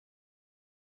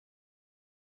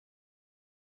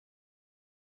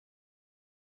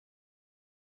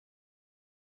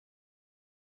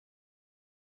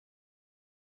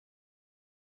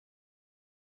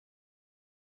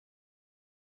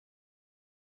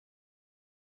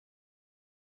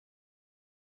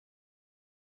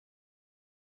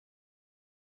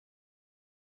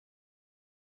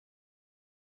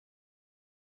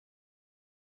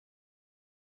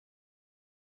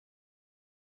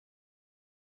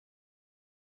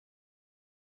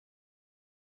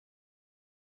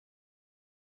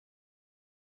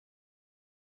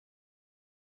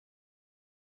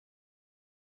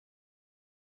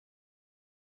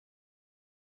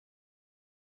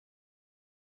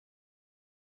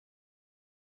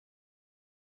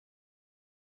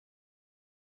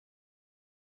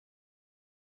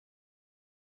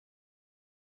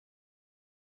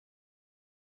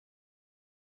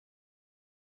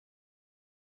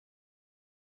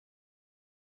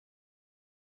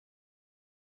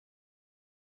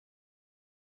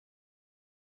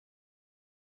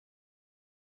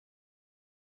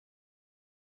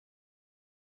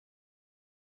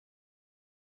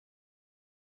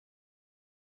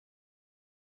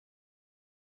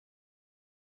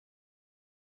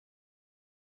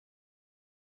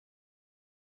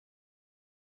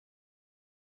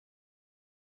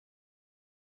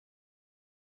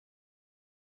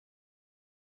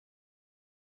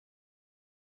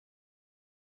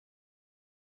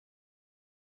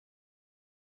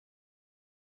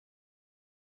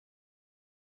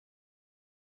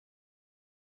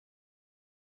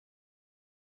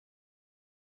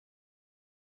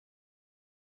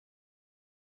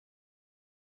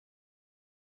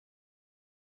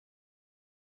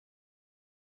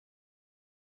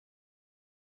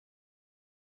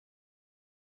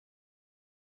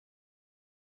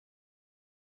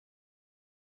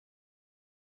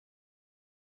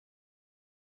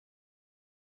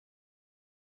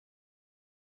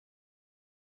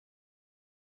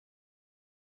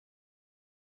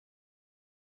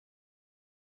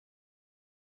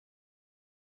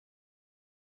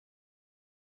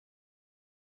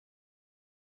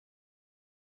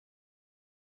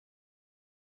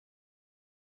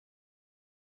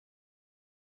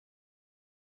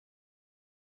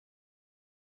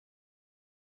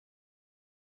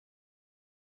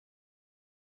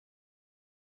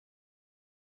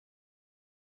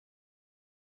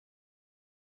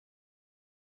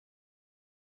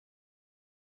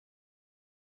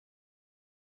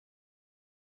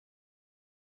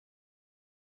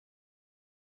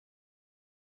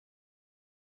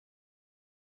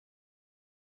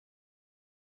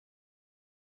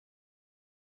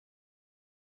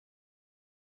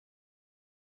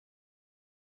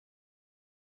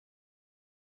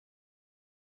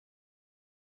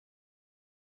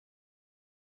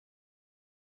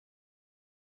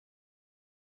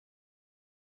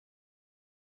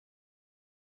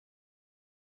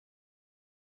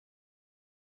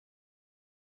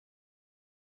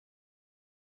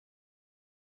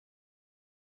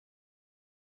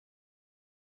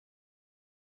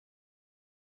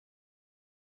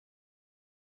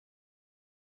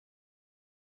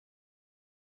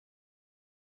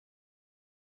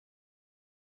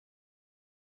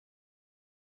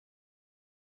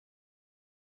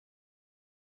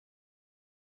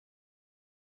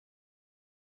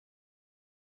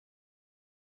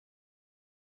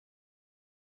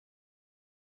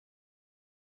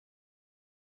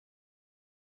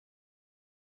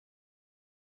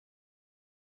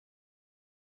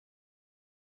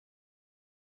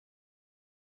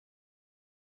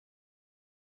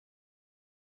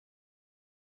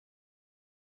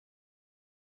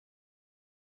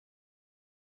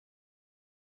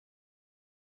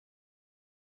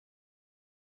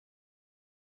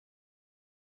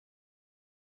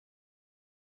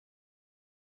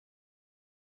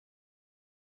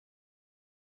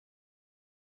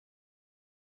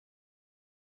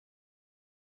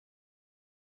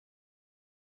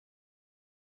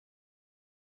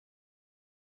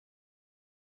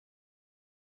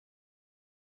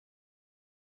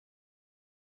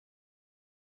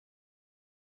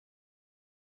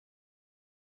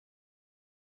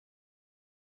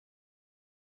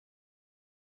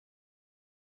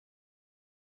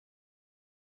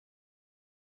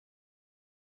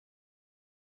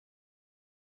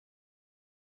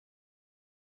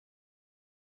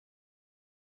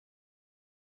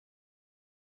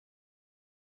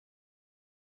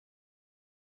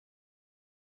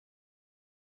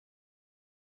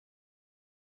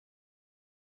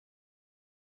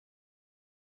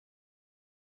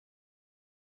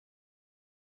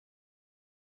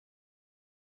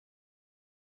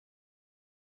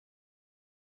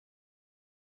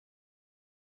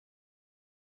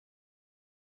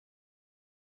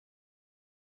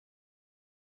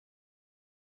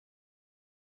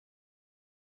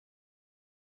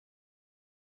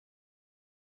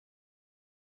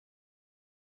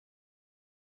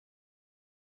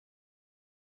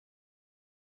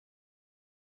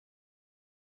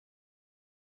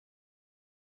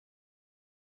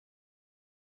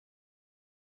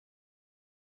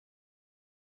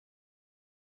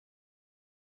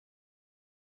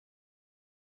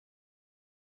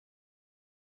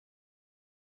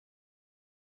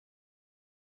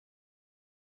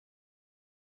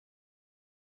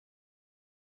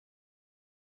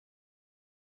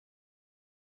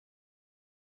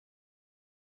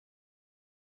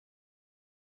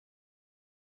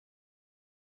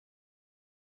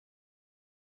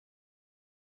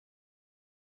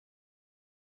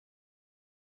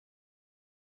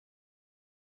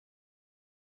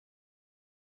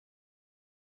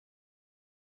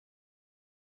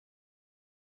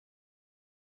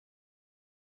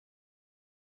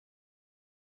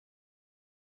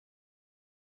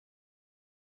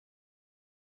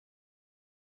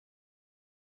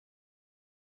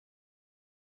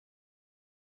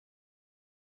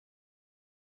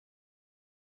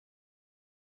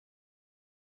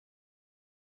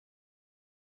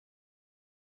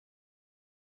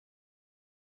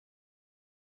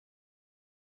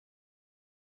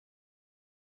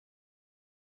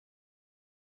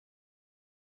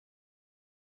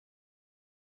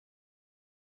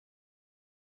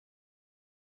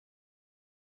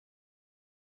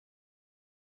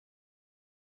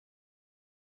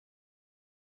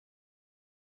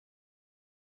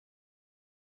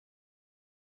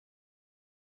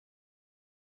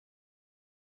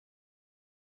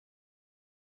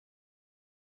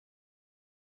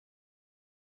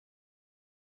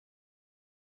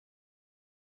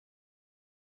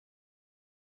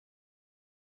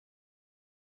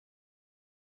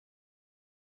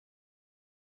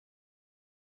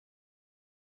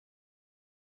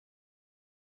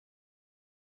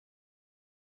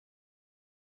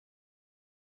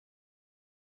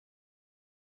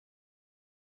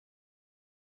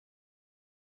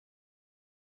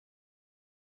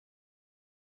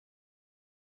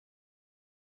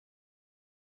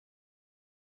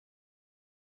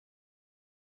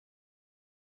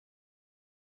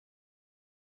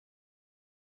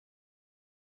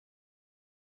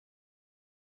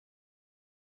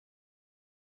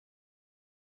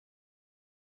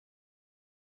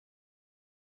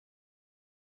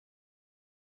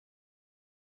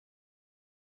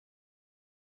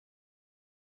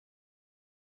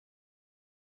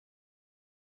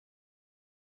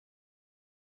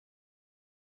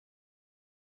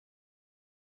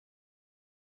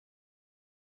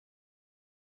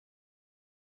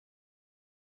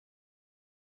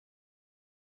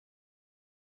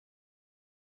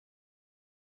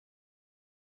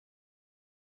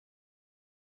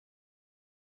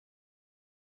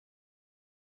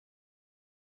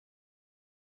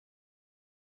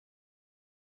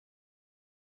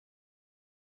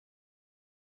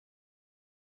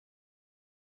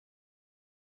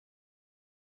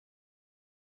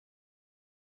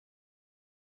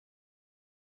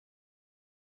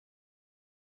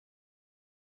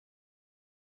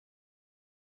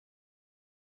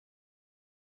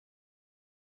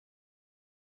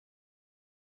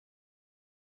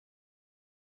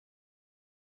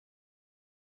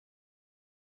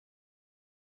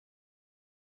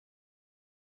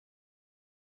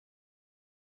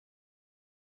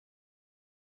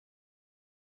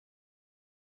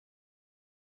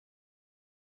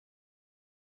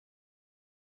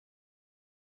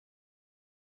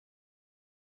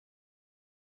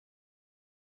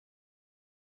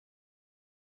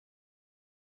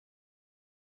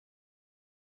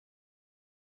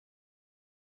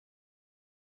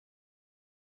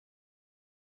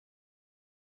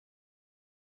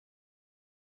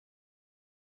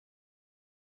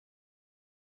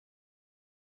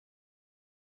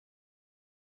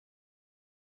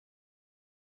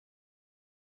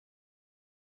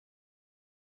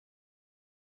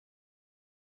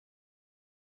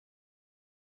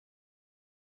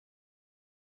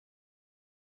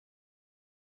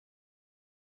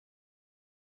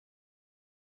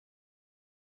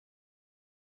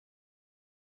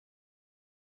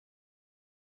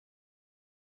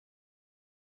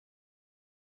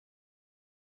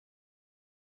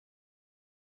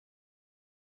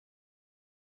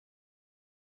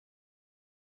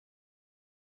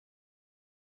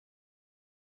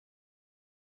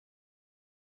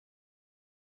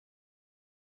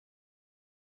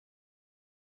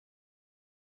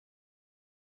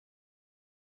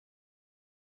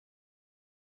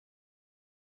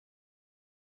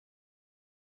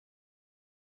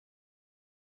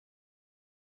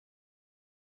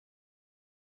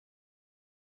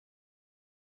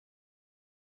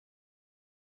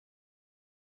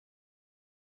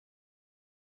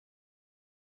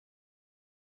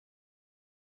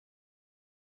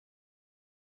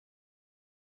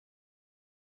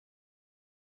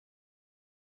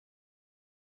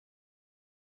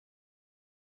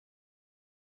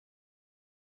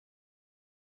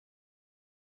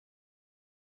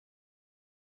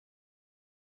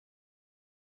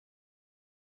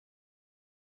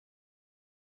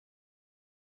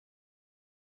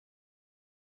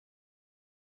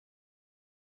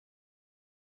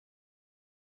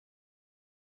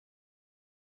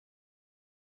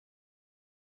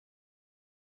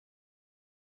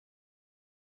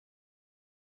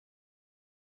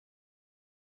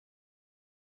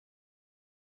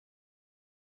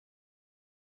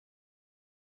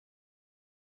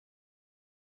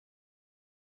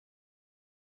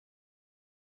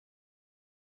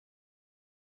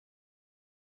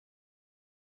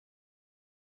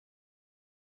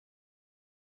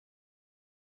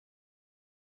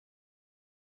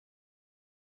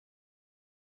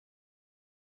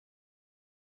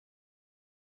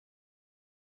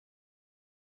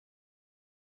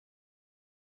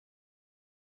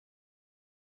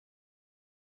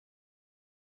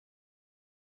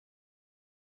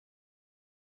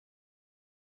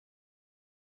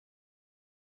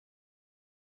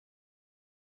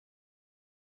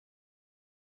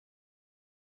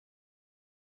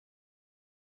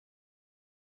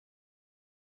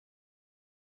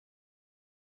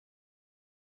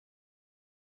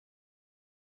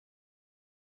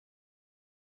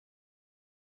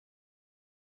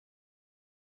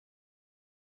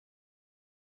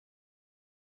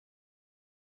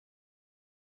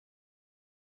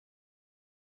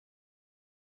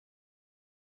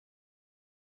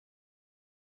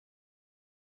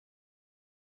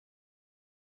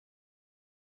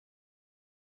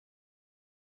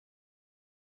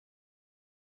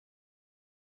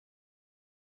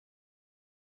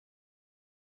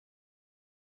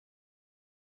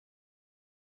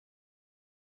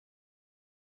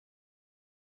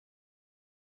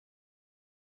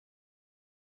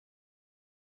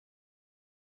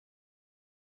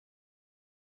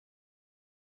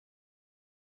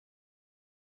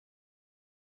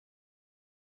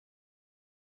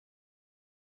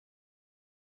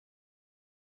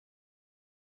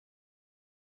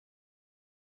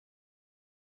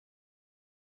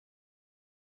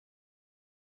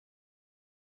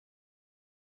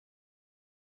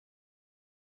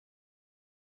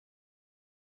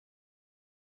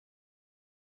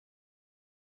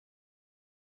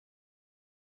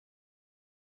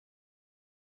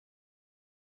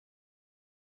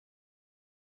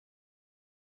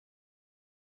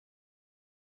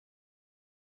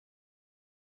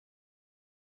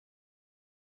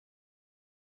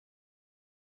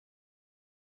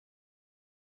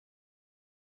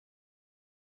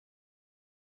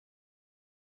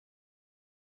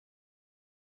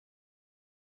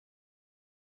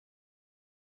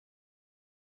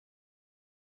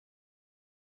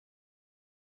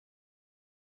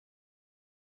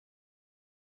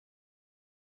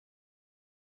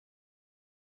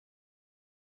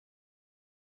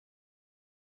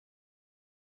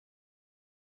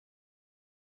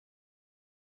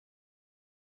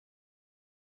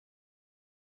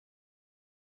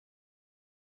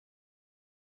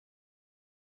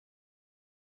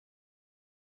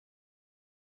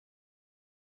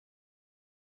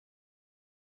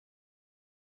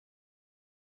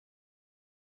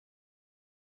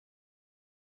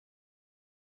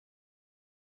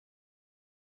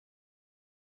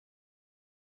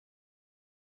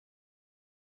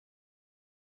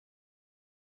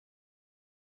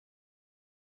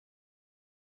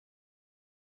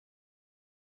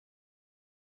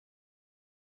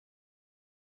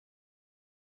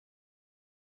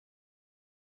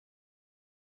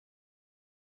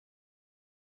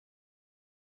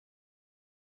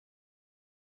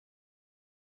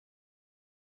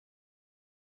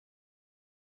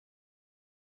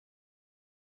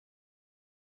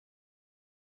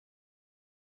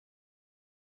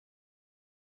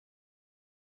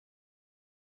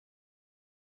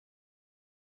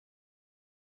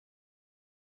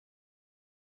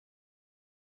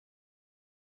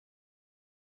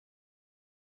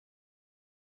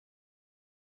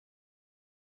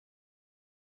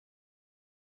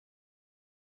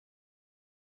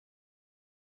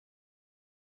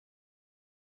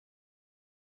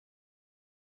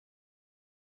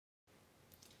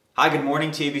Hi, good morning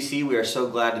TABC. We are so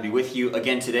glad to be with you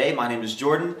again today. My name is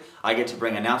Jordan. I get to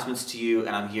bring announcements to you,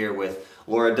 and I'm here with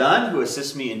Laura Dunn, who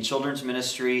assists me in children's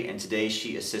ministry, and today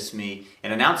she assists me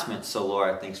in announcements. So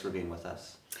Laura, thanks for being with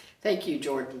us. Thank you,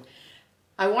 Jordan.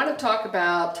 I want to talk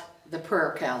about the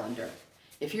prayer calendar.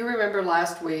 If you remember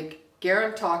last week,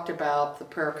 Garen talked about the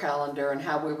prayer calendar and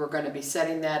how we were going to be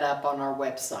setting that up on our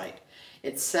website.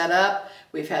 It's set up.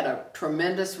 We've had a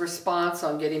tremendous response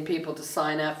on getting people to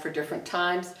sign up for different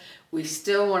times. We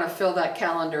still want to fill that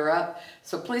calendar up,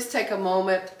 so please take a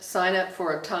moment, sign up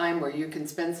for a time where you can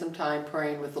spend some time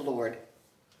praying with the Lord.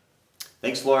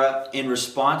 Thanks, Laura. In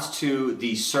response to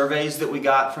the surveys that we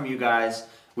got from you guys,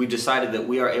 we've decided that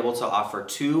we are able to offer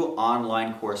 2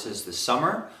 online courses this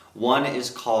summer. One is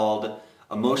called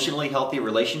Emotionally Healthy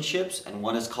Relationships, and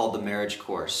one is called the Marriage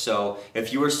Course. So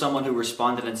if you are someone who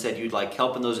responded and said you'd like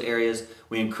help in those areas,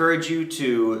 we encourage you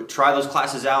to try those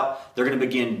classes out. They're going to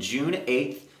begin June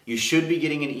 8th. You should be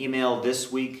getting an email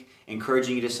this week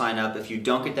encouraging you to sign up. If you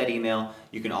don't get that email,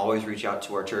 you can always reach out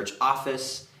to our church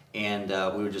office, and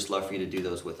we would just love for you to do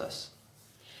those with us.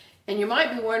 And you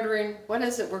might be wondering, what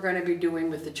is it we're going to be doing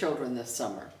with the children this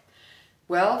summer?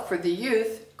 Well, for the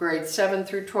youth, grades 7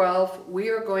 through 12, we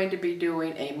are going to be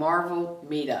doing a Marvel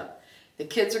meetup. The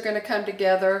kids are going to come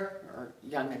together, or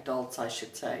young adults I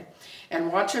should say,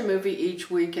 and watch a movie each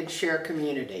week and share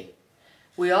community.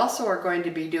 We also are going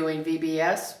to be doing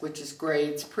VBS, which is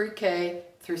grades pre-K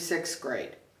through 6th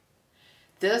grade.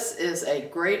 This is a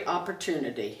great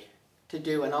opportunity to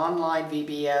do an online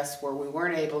VBS where we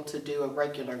weren't able to do a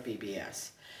regular VBS.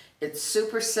 It's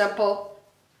super simple.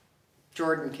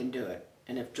 Jordan can do it.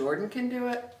 And if Jordan can do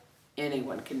it,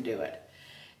 anyone can do it.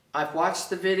 I've watched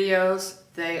the videos.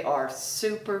 They are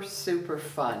super, super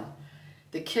fun.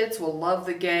 The kids will love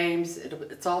the games.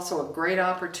 It's also a great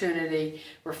opportunity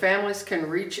where families can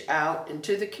reach out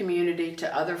into the community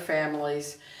to other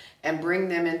families and bring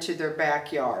them into their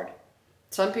backyard.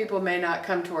 Some people may not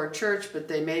come to our church, but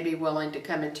they may be willing to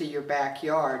come into your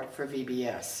backyard for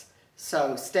VBS.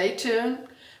 So stay tuned.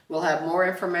 We'll have more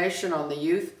information on the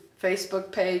youth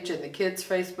Facebook page and the kids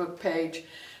Facebook page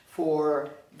for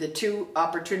the 2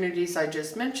 opportunities I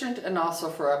just mentioned, and also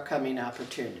for upcoming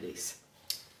opportunities.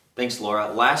 Thanks,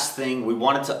 Laura. Last thing, we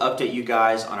wanted to update you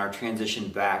guys on our transition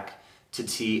back to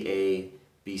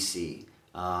TABC.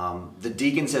 The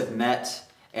deacons have met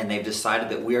and they've decided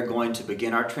that we are going to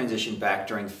begin our transition back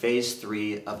during phase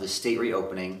 3 of the state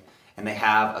reopening, and they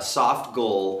have a soft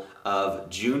goal of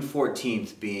June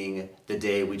 14th being the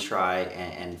day we try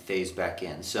and phase back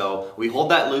in. So we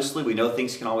hold that loosely. We know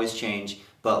things can always change,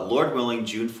 but Lord willing,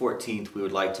 June 14th, we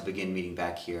would like to begin meeting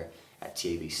back here at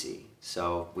TABC.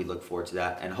 So we look forward to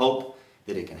that and hope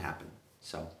that it can happen.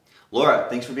 So Laura,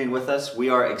 thanks for being with us. We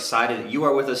are excited that you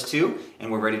are with us too,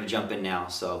 and we're ready to jump in now.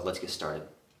 So let's get started.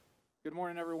 Good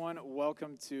morning, everyone.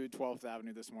 Welcome to 12th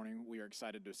Avenue this morning. We are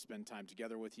excited to spend time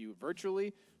together with you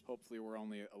virtually. Hopefully, we're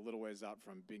only a little ways out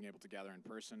from being able to gather in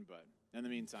person, but in the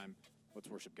meantime, let's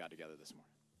worship God together this morning.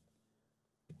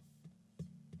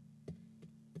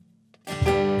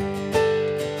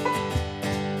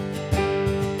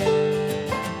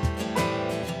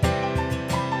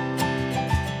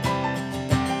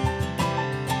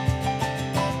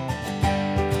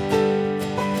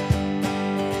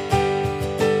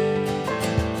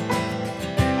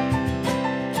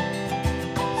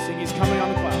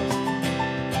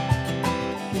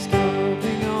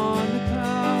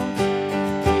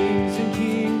 Kings and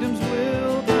kingdoms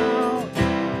will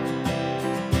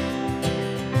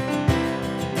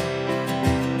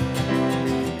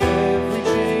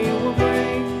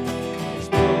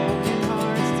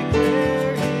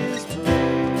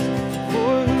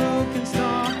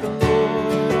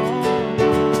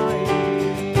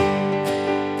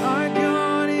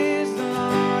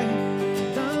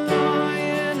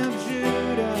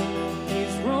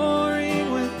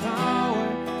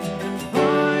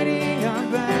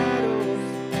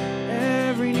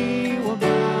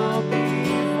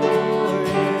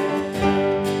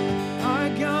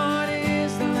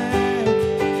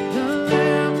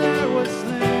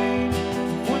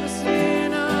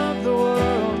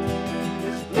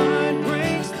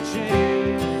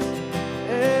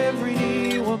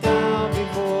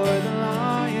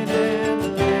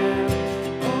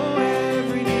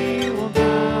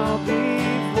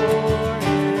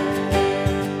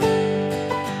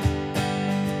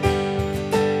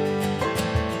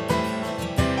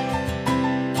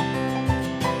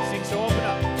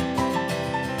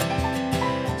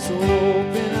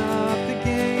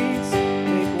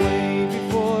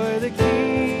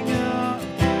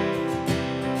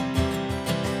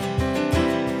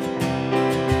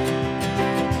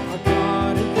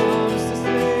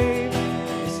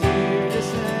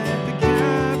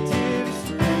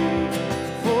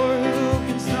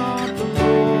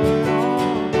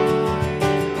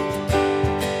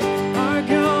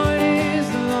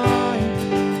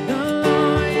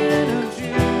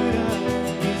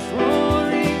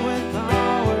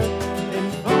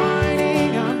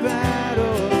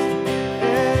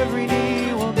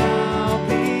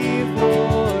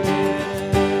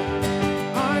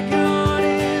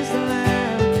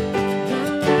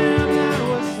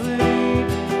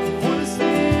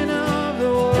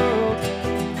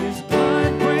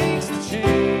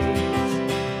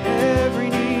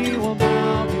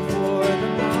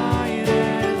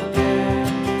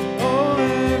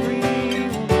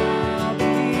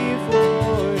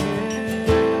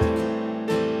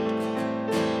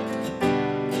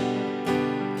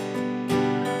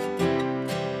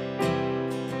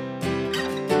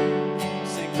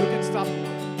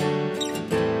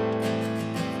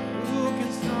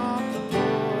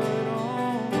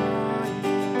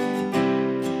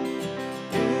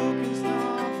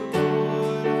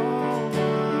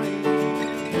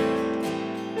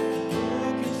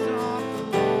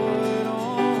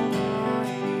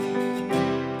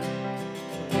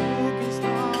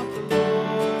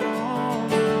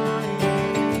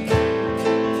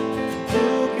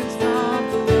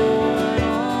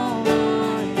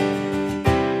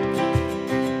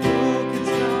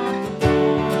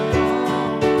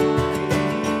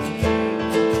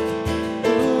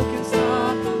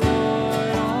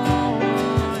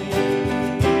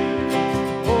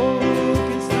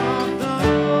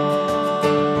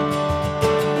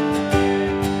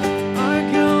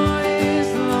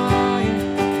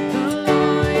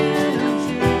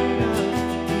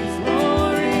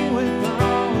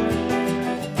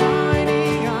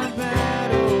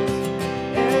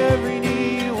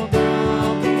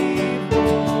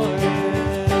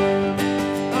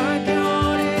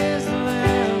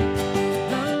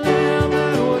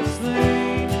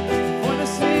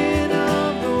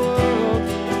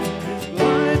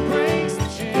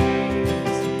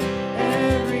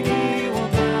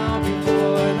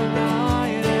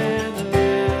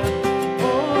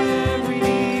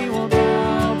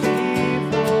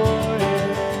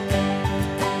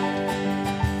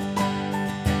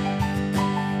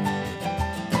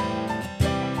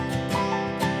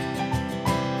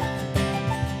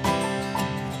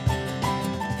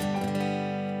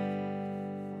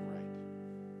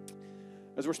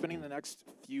As we're spending the next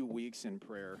few weeks in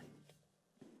prayer,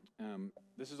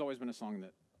 this has always been a song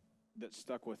that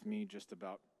stuck with me just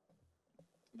about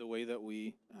the way that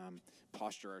we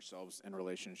posture ourselves in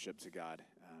relationship to God.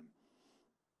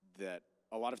 That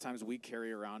a lot of times we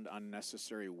carry around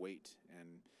unnecessary weight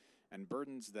and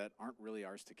burdens that aren't really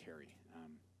ours to carry.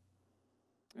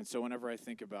 And so whenever I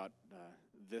think about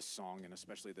this song, and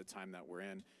especially the time that we're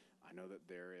in, I know that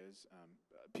there is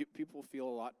people feel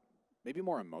a lot maybe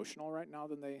more emotional right now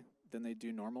than they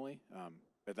do normally.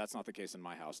 But that's not the case in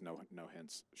my house. No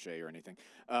hints, Shay, or anything.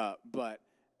 But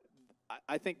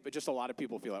I think, but just a lot of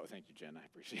people feel that way. Thank you, Jen. I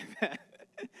appreciate that.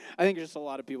 I think just a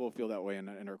lot of people feel that way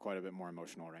and are quite a bit more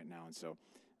emotional right now. And so,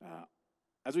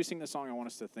 as we sing this song, I want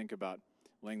us to think about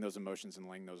laying those emotions and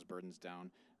laying those burdens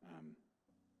down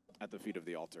at the feet of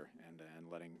the altar and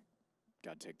letting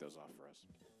God take those off for us.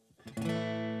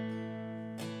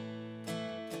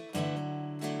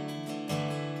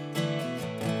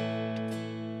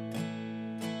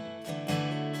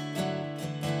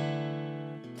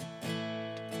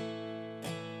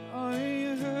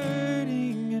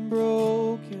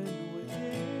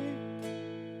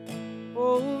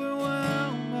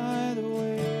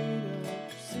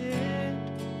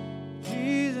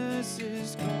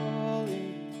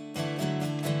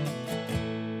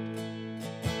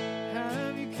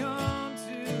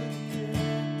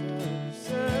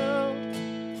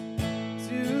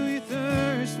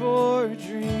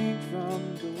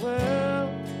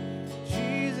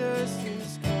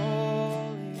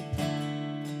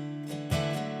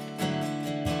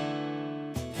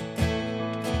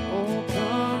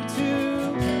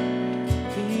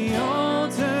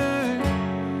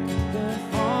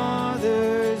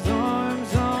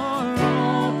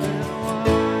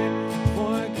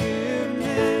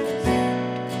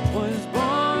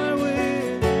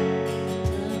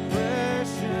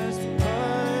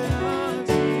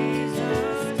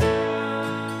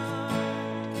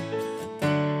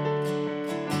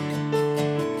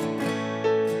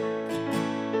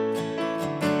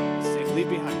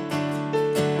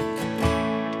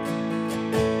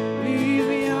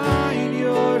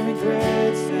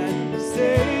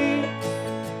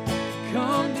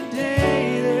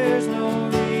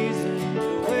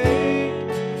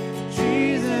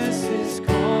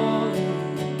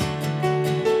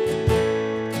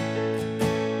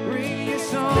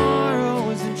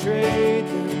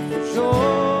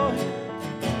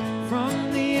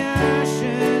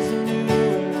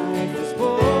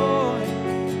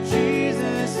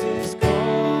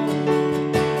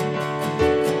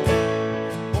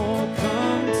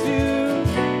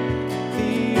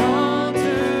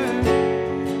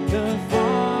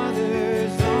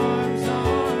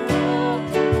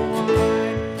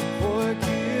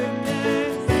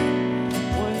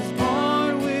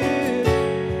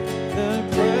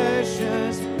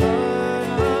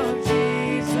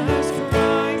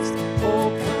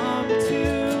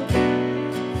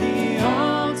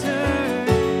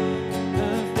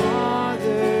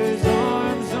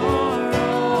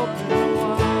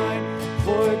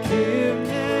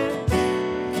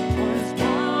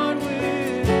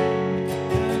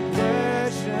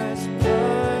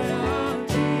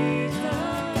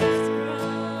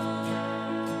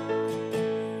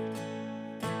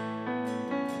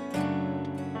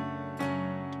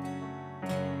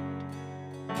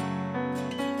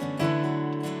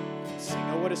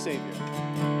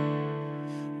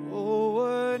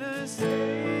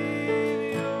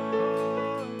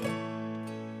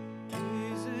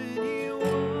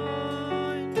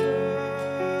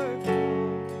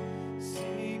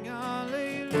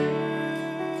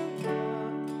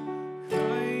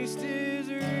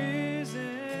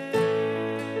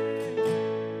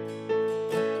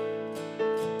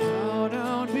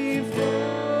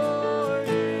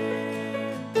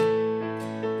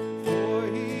 For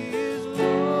he is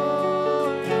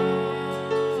Lord.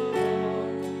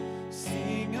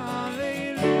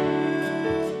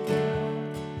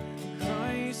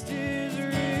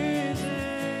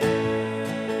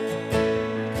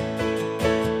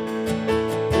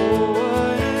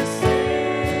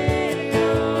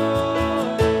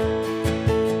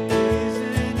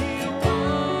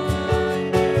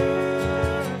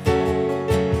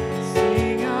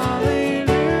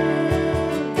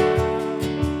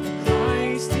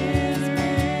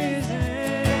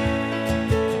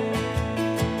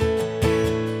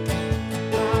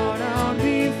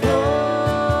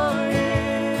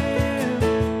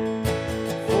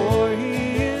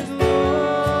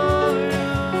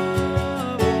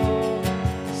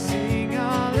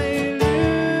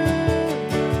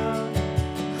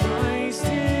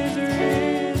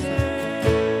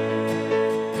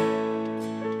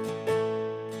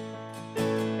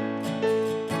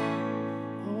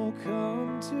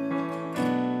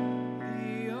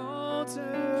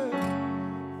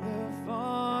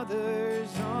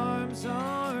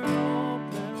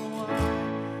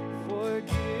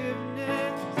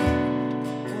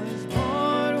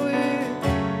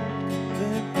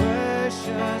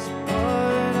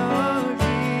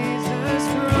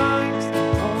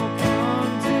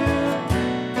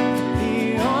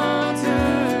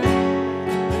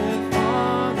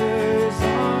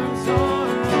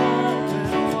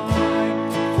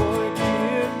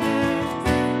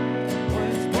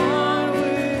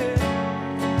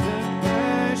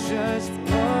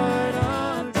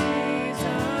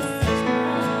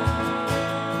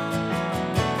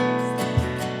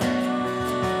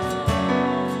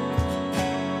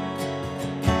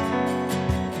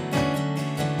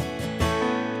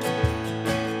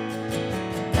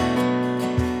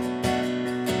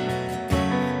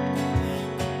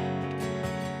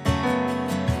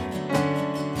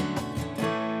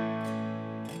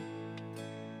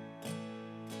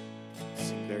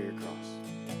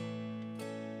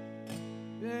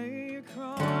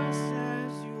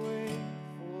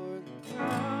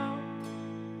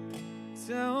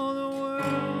 Tell the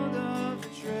world of the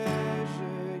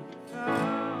treasure you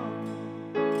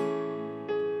found.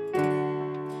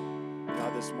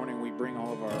 God, this morning we bring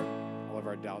all of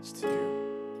our doubts to you.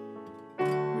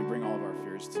 We bring all of our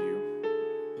fears to you.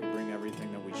 We bring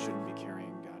everything that we shouldn't be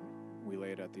carrying, God. We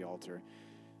lay it at the altar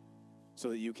so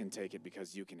that you can take it,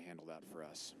 because you can handle that for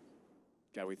us.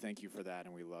 God, we thank you for that,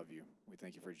 and we love you. We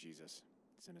thank you for Jesus.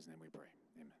 It's in his name we pray.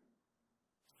 Amen.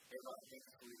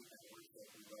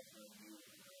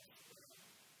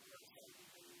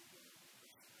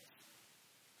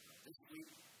 This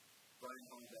week, Brian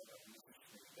Holmberg of Mission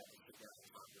Street got to sit down and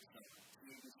talk with some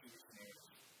CABC missionaries,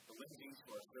 the Lindsays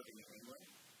who are serving in England,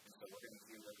 and so we're going to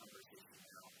see their conversation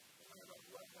now and learn about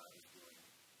what God is doing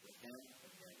with them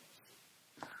and their ministry.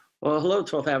 Well, hello,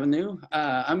 12th Avenue.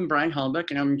 I'm Brian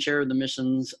Hollenbeck, and I'm chair of the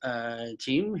missions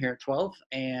team here at 12th.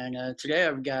 And today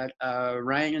I've got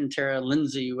Ryan and Tara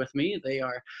Lindsay with me. They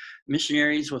are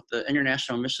missionaries with the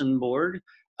International Mission Board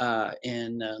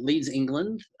in Leeds,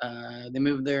 England. They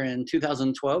moved there in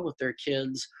 2012 with their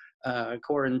kids,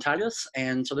 Cora and Titus.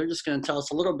 And so they're just going to tell us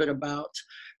a little bit about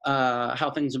how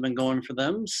things have been going for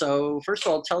them. So first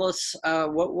of all, tell us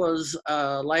what was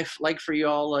life like for you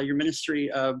all, your ministry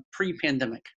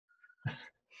pre-pandemic?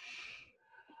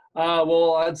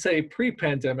 Well, I'd say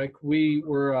pre-pandemic, we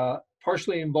were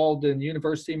partially involved in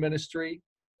university ministry.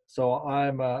 So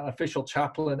I'm an official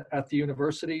chaplain at the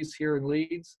universities here in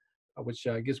Leeds, which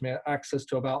gives me access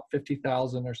to about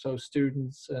 50,000 or so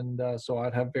students. And so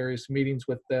I'd have various meetings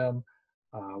with them,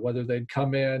 whether they'd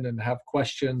come in and have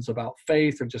questions about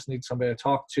faith or just need somebody to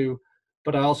talk to.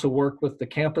 But I also work with the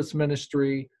campus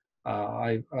ministry.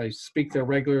 I speak there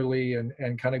regularly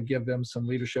and kind of give them some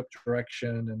leadership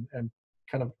direction and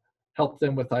kind of help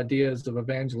them with ideas of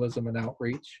evangelism and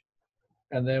outreach.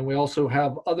 And then we also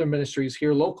have other ministries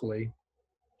here locally.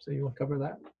 So you want to cover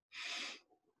that?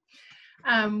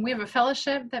 We have a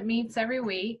fellowship that meets every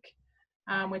week,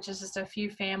 which is just a few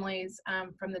families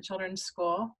from the children's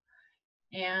school.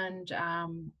 And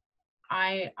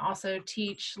I also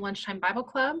teach lunchtime Bible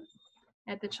club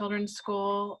at the children's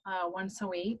school once a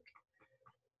week.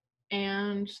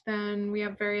 And then we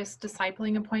have various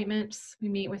discipling appointments. We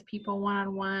meet with people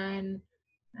one-on-one,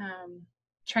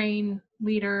 train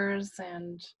leaders,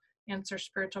 and answer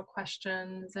spiritual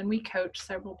questions. And we coach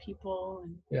several people.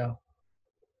 And yeah.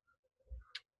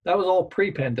 That was all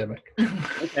pre-pandemic.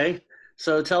 Okay.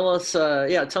 So tell us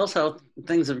how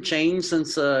things have changed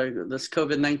since this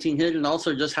COVID-19 hit, and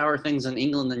also just how are things in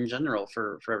England in general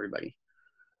for everybody?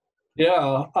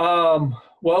 Yeah.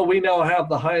 Well, we now have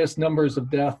the highest numbers of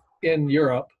death in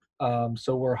Europe.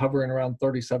 So we're hovering around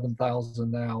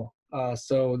 37,000 now.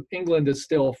 So England is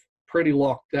still pretty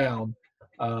locked down.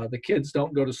 The kids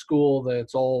don't go to school.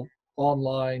 It's all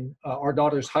online. Our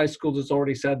daughter's high school has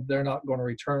already said they're not going to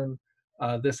return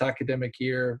this academic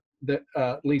year,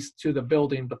 at least to the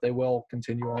building, but they will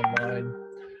continue online.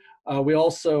 We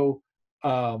also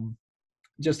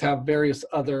just have various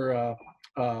other,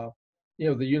 the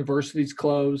university's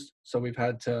closed, so we've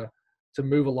had to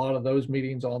move a lot of those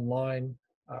meetings online.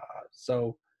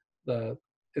 So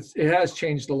it has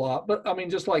changed a lot, but I mean,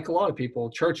 just like a lot of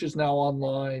people, church is now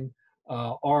online.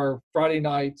 Our Friday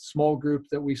night small group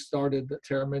that we started that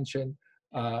Tara mentioned,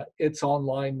 it's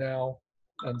online now.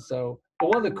 And so, but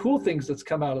one of the cool things that's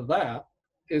come out of that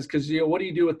is because, what do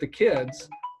you do with the kids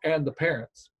and the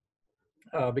parents?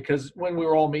 Because when we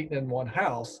were all meeting in one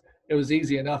house, it was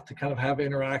easy enough to kind of have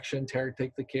interaction, Terry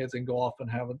take the kids and go off and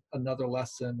have another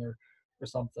lesson or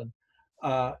something.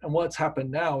 And what's happened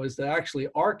now is that actually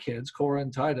our kids, Cora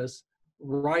and Titus,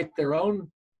 write their own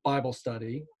Bible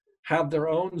study, have their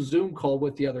own Zoom call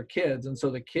with the other kids. And so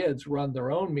the kids run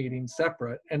their own meetings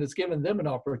separate, and it's given them an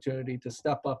opportunity to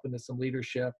step up into some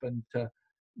leadership and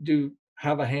to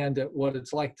have a hand at what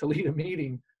it's like to lead a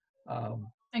meeting.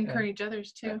 Encourage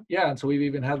others too. Yeah. And so we've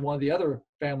even had one of the other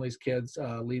family's kids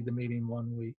lead the meeting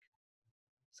one week.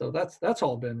 So that's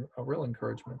all been a real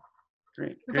encouragement.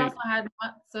 Great. We've also had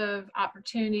lots of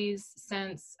opportunities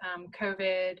since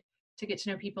COVID to get to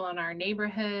know people in our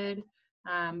neighborhood.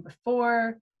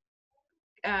 Before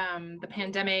the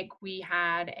pandemic, we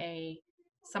had a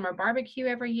summer barbecue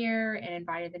every year and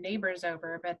invited the neighbors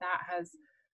over, but that has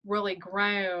really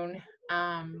grown.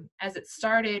 As it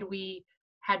started, we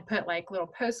had put like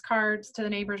little postcards to the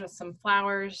neighbors with some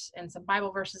flowers and some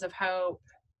Bible verses of hope,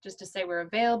 just to say we're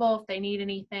available if they need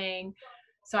anything.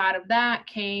 So out of that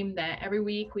came that every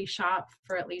week we shop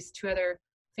for at least 2 other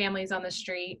families on the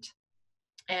street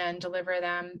and deliver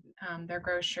them their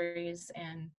groceries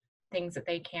and things that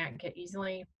they can't get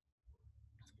easily.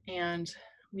 And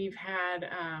we've had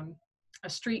a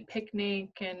street picnic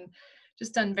and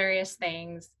just done various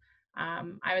things.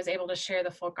 I was able to share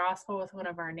the full gospel with one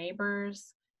of our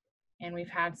neighbors, and we've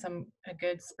had some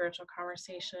good spiritual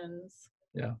conversations.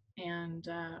 Yeah. And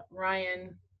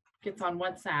Ryan gets on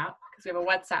WhatsApp because we have a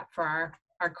WhatsApp for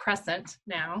our crescent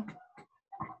now.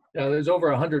 Yeah, there's over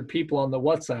 100 people on the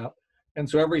WhatsApp. And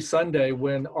so every Sunday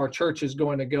when our church is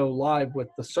going to go live with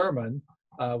the sermon,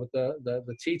 with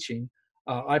the teaching,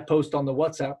 I post on the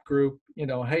WhatsApp group,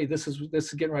 hey, this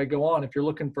is getting ready to go on. If you're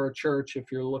looking for a church, if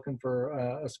you're looking for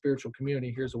a spiritual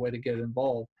community, here's a way to get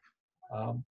involved.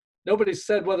 Nobody's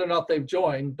said whether or not they've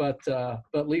joined, but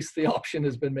at least the option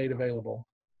has been made available.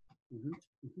 Mm-hmm.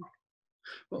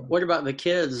 Mm-hmm. What about the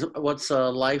kids? What's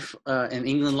life in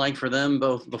England like for them,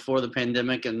 both before the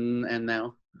pandemic and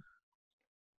now?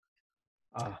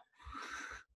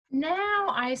 Now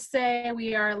I say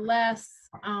we are less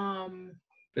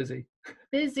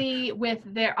busy with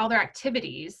all their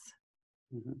activities.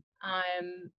 Mm-hmm.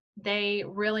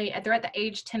 They're at the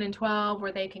age 10 and 12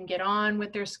 where they can get on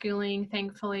with their schooling,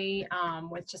 thankfully,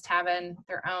 with just having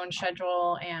their own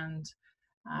schedule. And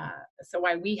so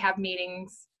while we have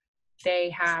meetings,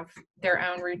 they have their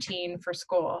own routine for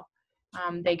school.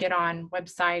 They get on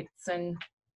websites and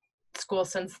school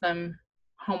sends them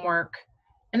homework.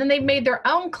 And then they've made their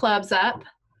own clubs up.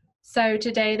 So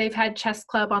today they've had chess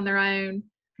club on their own,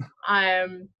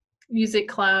 music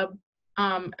club.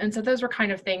 And so those were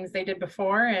kind of things they did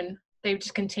before, and they've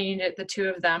just continued it, the two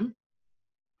of them.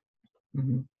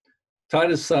 Mm-hmm.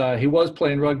 Titus, he was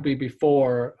playing rugby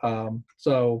before,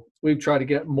 so we've tried to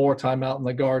get more time out in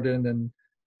the garden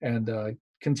and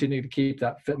continue to keep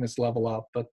that fitness level up.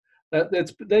 But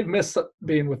they've missed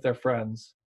being with their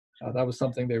friends. That was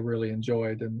something they really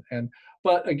enjoyed.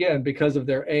 But again, because of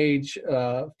their age,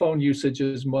 phone usage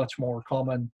is much more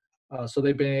common. So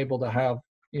they've been able to have,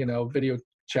 video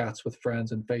chats with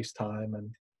friends and FaceTime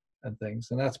and things.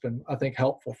 And that's been, I think,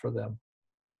 helpful for them.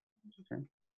 Okay,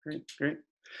 great.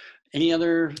 Any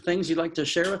other things you'd like to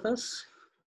share with us?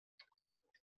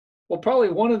 Well, probably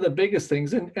one of the biggest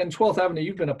things, and 12th Avenue,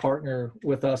 you've been a partner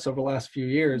with us over the last few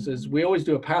years, is we always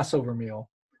do a Passover meal.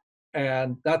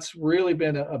 And that's really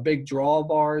been a big draw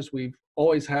of ours. We've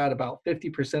always had about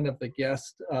 50% of the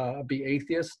guests be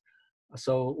atheists.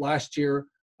 So last year,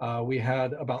 we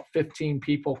had about 15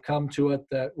 people come to it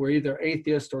that were either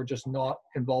atheist or just not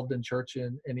involved in church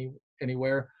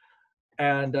anywhere.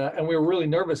 And we were really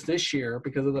nervous this year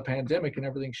because of the pandemic and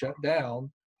everything shut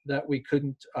down that we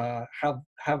couldn't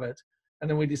have it. And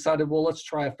then we decided, well, let's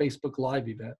try a Facebook Live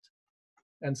event.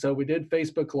 And so we did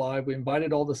Facebook Live. We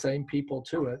invited all the same people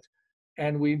to it.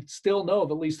 And we still know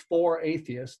of at least 4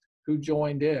 atheists who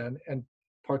joined in and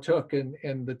partook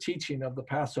in the teaching of the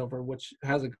Passover, which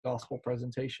has a gospel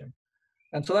presentation.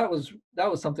 And so that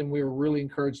was something we were really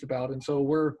encouraged about. And so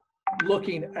we're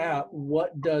looking at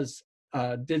what does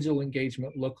digital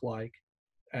engagement look like.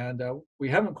 And we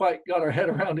haven't quite got our head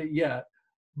around it yet,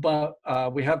 but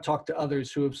we have talked to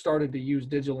others who have started to use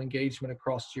digital engagement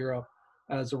across Europe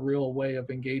as a real way of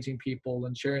engaging people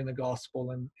and sharing the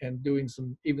gospel and doing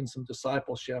some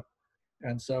discipleship.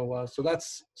 And so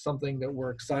that's something that we're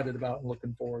excited about and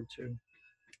looking forward to.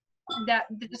 That,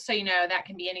 just so you know, that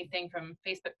can be anything from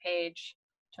Facebook page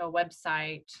to a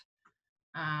website.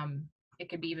 It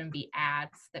could even be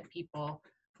ads that people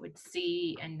would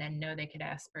see and then know they could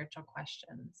ask spiritual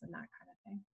questions and that kind of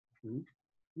thing.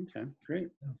 Okay, great.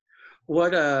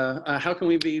 What? How can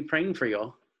we be praying for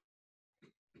y'all?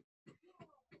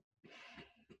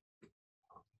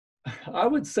 I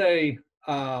would say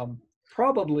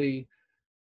probably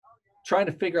trying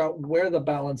to figure out where the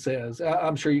balance is.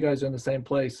 I'm sure you guys are in the same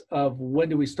place of when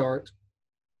do we start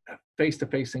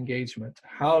face-to-face engagement?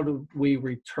 How do we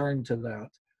return to that?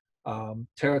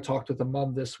 Tara talked with a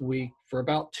mom this week for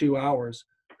about 2 hours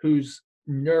who's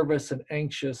nervous and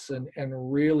anxious and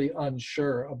really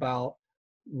unsure about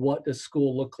what does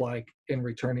school look like in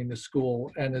returning to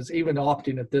school, and is even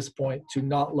opting at this point to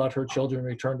not let her children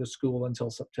return to school until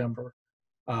September.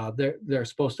 They're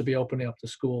supposed to be opening up the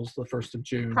schools the 1st of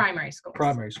June.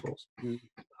 Primary schools.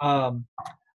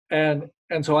 And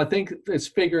so I think it's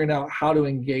figuring out how to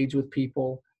engage with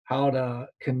people, how to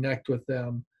connect with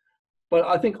them. But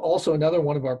I think also another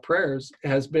one of our prayers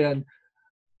has been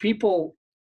people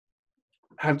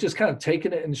have just kind of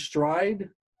taken it in stride,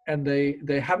 and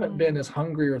they haven't been as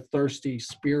hungry or thirsty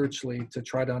spiritually to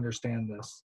try to understand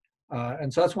this.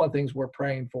 And so that's one of the things we're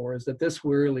praying for, is that this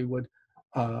really would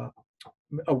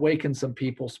awaken some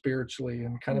people spiritually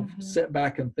and kind of sit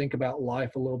back and think about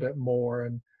life a little bit more.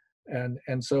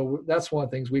 And so that's one of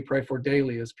the things we pray for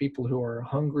daily, is people who are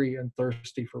hungry and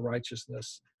thirsty for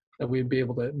righteousness, that we'd be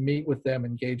able to meet with them,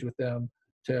 engage with them,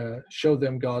 to show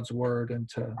them God's word, and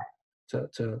to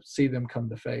see them come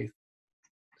to faith.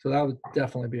 So that would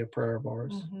definitely be a prayer of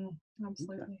ours.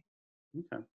 Absolutely.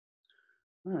 Okay.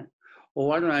 All right. Well,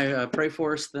 why don't I pray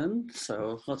for us then?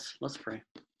 So let's pray.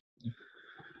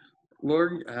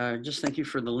 Lord, just thank you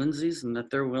for the Lindsays and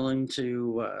that they're willing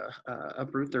to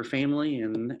uproot their family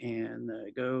and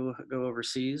go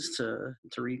overseas to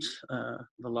reach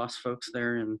the lost folks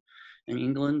there in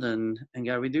England. And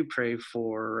God, we do pray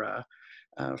for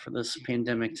this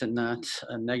pandemic to not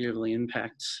negatively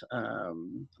impact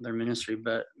their ministry,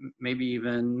 but maybe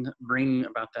even bring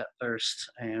about that thirst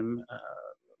and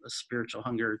the spiritual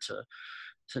hunger to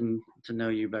know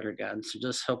you better, God. So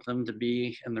just help them to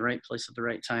be in the right place at the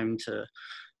right time to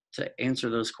answer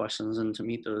those questions and to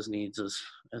meet those needs as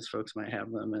folks might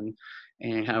have them,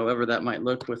 and however that might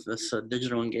look with this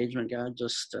digital engagement, God,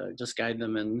 just guide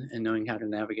them in knowing how to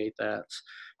navigate that,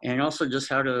 and also just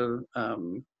how to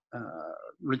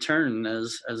return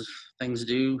as things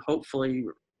do hopefully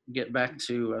get back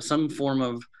to some form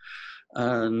of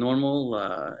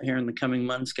normal here in the coming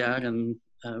months, God, and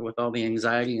with all the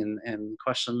anxiety and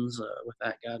questions with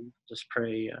that, God, just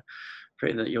pray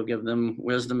that you'll give them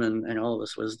wisdom and all of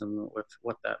us wisdom with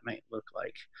what that might look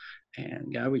like.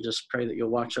 And God, we just pray that you'll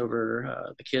watch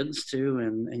over the kids too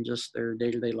and just their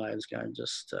day-to-day lives, God.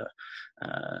 Just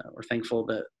we're thankful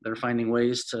that they're finding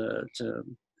ways to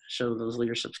show those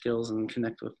leadership skills and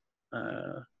connect with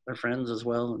their friends as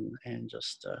well, and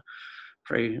just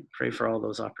pray for all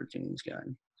those opportunities,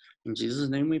 God. In Jesus'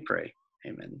 name we pray.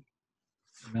 Amen.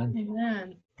 Amen.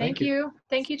 Amen. Thank you.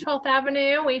 Thank you, 12th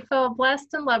Avenue. We feel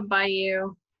blessed and loved by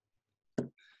you.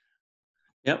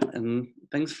 Yep, and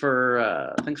thanks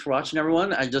for watching,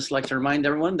 everyone. I'd just like to remind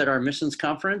everyone that our missions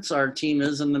conference, our team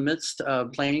is in the midst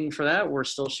of planning for that. We're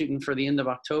still shooting for the end of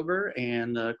October,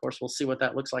 and of course, we'll see what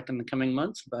that looks like in the coming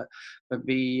months, but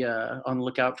be on the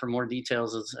lookout for more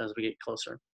details as we get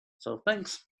closer. So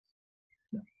thanks.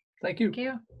 Thank you. Thank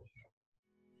you.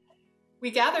 We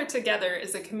gather together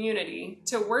as a community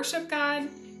to worship God,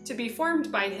 to be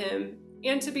formed by Him,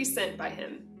 and to be sent by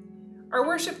Him. Our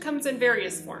worship comes in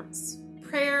various forms: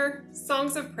 prayer,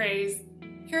 songs of praise,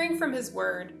 hearing from His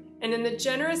Word, and in the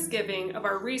generous giving of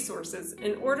our resources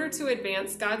in order to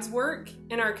advance God's work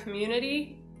in our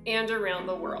community and around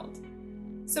the world.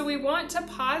 So we want to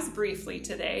pause briefly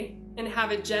today and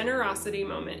have a generosity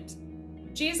moment.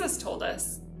 Jesus told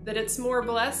us that it's more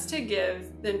blessed to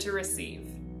give than to receive.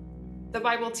 The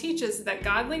Bible teaches that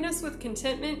godliness with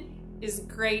contentment is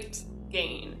great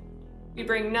gain. We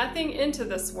bring nothing into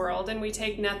this world and we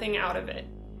take nothing out of it.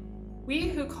 We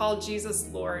who call Jesus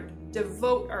Lord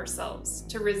devote ourselves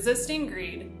to resisting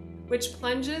greed, which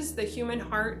plunges the human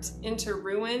heart into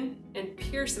ruin and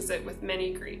pierces it with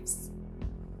many griefs.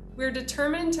 We're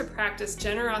determined to practice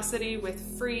generosity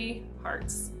with free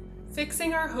hearts,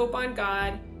 fixing our hope on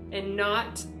God and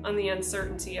not on the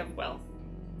uncertainty of wealth.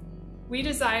 We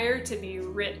desire to be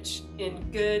rich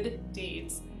in good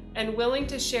deeds and willing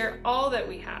to share all that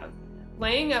we have,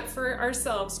 laying up for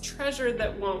ourselves treasure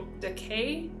that won't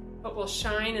decay, but will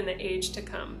shine in the age to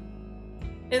come.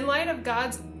 In light of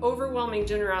God's overwhelming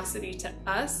generosity to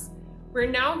us, we're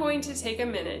now going to take a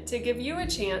minute to give you a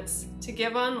chance to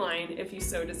give online if you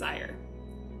so desire.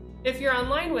 If you're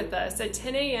online with us at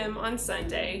 10 a.m. on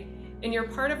Sunday and you're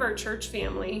part of our church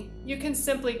family, you can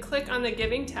simply click on the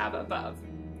Giving tab above.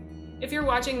 If you're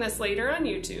watching this later on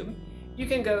YouTube, you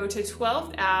can go to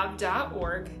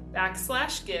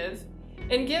 12thave.org/give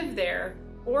and give there,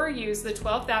 or use the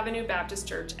 12th Avenue Baptist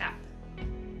Church app.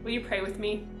 Will you pray with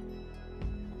me?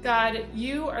 God,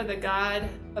 you are the God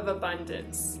of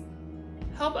abundance.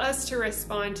 Help us to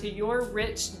respond to your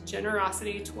rich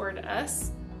generosity toward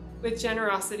us with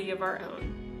generosity of our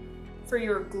own, for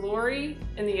your glory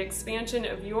and the expansion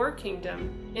of your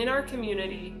kingdom in our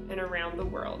community and around the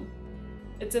world.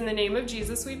 It's in the name of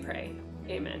Jesus we pray.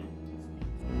 Amen.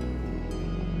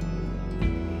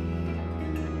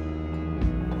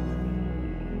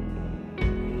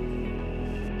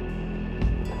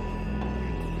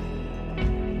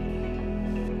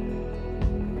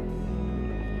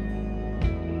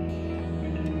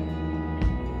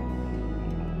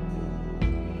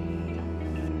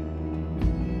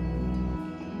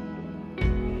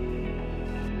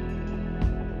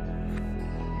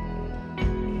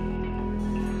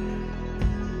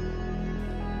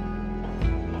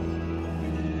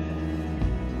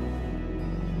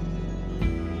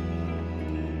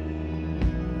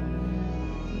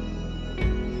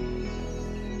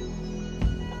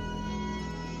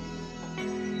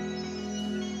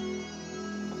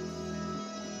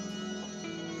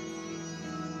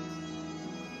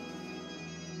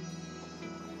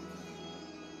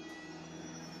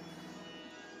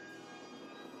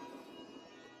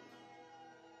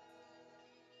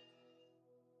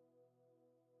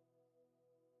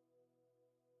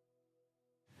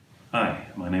 Hi,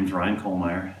 my name's Ryan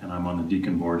Kohlmeyer, and I'm on the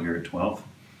deacon board here at 12th.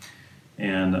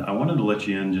 And I wanted to let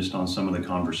you in just on some of the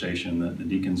conversation that the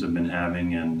deacons have been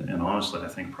having, and honestly, I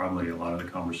think probably a lot of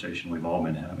the conversation we've all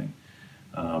been having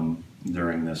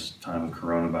during this time of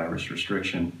coronavirus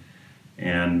restriction.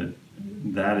 And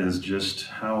that is just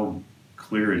how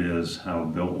clear it is how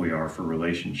built we are for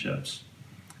relationships.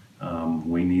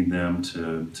 We need them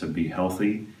to be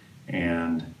healthy,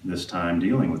 and this time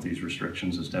dealing with these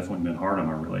restrictions has definitely been hard on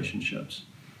our relationships.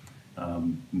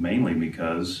 Mainly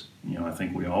because, I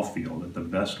think we all feel that the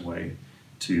best way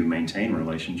to maintain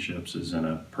relationships is in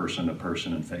a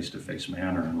person-to-person and face-to-face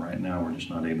manner, and right now we're just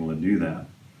not able to do that.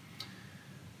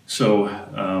 So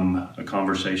a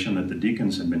conversation that the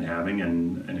deacons have been having,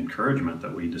 and an encouragement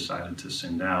that we decided to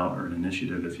send out, or an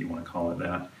initiative if you want to call it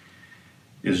that,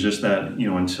 is just that,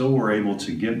 until we're able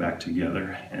to get back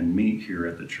together and meet here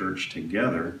at the church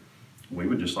together, we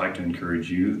would just like to encourage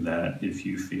you that if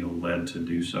you feel led to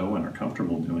do so and are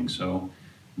comfortable doing so,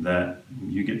 that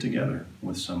you get together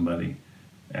with somebody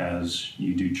as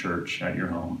you do church at your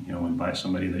home. Invite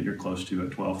somebody that you're close to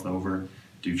at 12th over,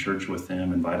 do church with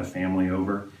them, invite a family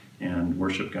over, and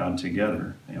worship God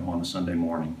together, on a Sunday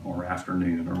morning or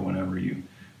afternoon or whenever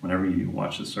you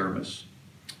watch the service.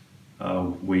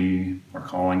 We are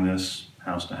calling this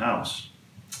house to house.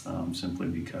 Simply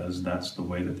because that's the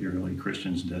way that the early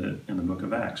Christians did it in the book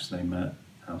of Acts. They met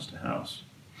house to house.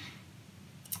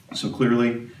 So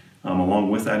clearly,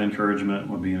 along with that encouragement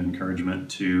would be an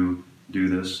encouragement to do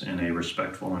this in a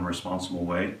respectful and responsible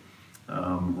way,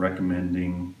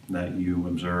 recommending that you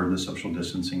observe the social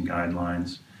distancing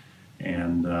guidelines,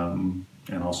 and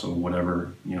also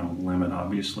whatever limit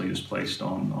obviously is placed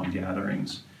on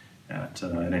gatherings at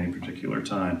any particular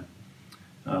time.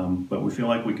 But we feel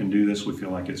like we can do this. We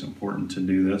feel like it's important to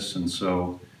do this. And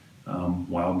so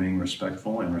while being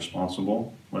respectful and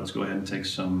responsible, let's go ahead and take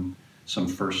some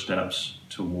first steps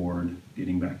toward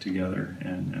getting back together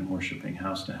and worshiping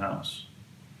house to house.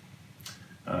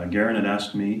 Garen had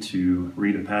asked me to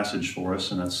read a passage for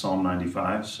us, and that's Psalm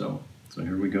 95. So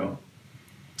here we go.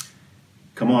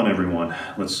 Come on, everyone.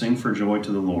 Let's sing for joy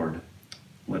to the Lord.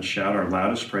 Let's shout our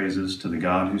loudest praises to the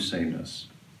God who saved us.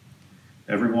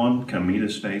 Everyone, come meet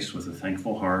his face with a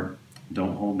thankful heart.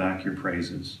 Don't hold back your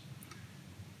praises.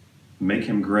 Make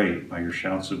him great by your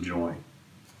shouts of joy.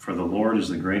 For the Lord is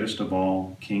the greatest of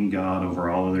all, King God over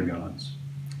all other gods.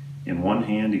 In one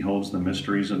hand he holds the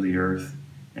mysteries of the earth,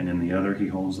 and in the other he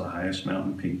holds the highest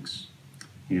mountain peaks.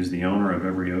 He is the owner of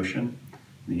every ocean,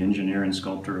 the engineer and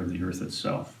sculptor of the earth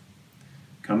itself.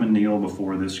 Come and kneel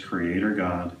before this Creator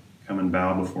God. Come and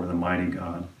bow before the mighty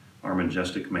God, our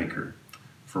majestic Maker.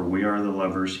 For we are the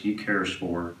lovers he cares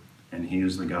for, and he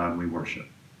is the God we worship.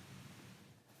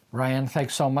 Ryan,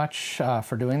 thanks so much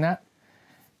for doing that.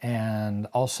 And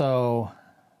also,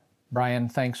 Brian,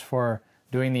 thanks for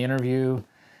doing the interview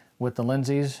with the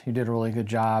Lindsays. You did a really good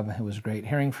job. It was great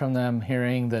hearing from them,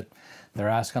 hearing that they're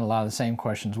asking a lot of the same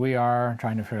questions we are,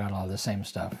 trying to figure out a lot of the same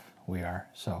stuff we are.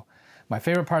 So my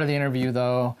favorite part of the interview,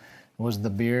 though, was the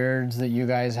beards that you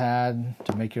guys had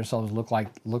to make yourselves look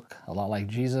a lot like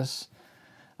Jesus.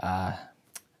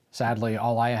 Sadly,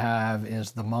 all I have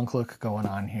is the monk look going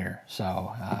on here, so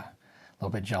a little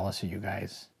bit jealous of you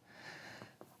guys.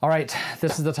 All right,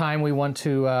 this is the time we want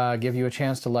to give you a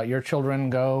chance to let your children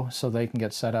go so they can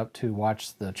get set up to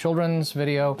watch the children's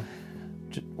video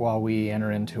while we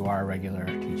enter into our regular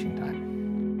teaching time.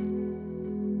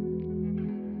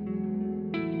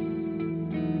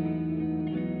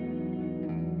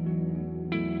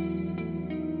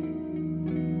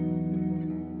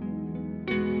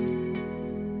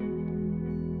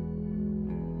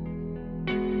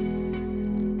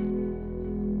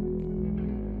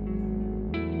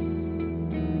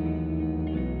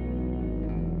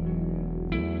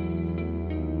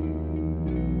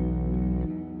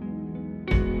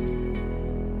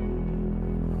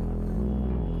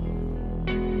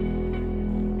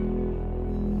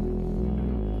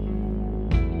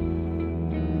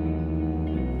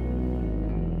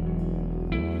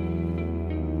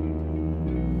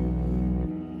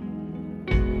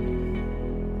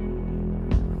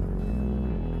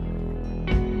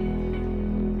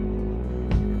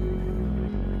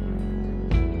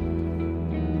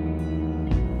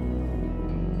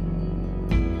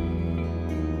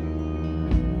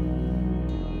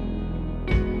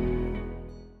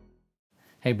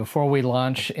 Hey, before we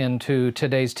launch into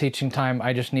today's teaching time,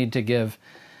 I just need to give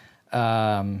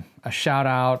a shout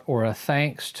out or a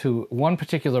thanks to one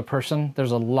particular person.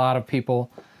 There's a lot of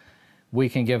people we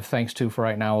can give thanks to for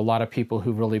right now, a lot of people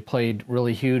who really played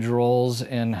really huge roles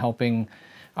in helping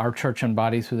our church and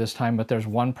body through this time, but there's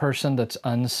one person that's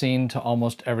unseen to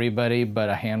almost everybody but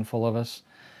a handful of us,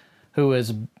 who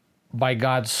is, by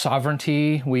God's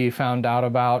sovereignty, we found out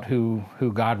about, who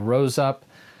God rose up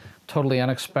totally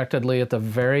unexpectedly at the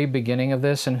very beginning of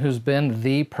this, and who's been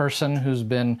the person who's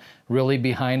been really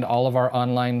behind all of our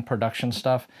online production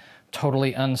stuff,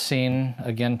 totally unseen,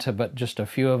 again, to but just a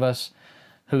few of us,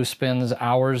 who spends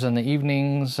hours in the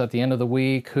evenings at the end of the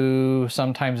week, who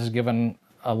sometimes is given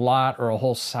a lot or a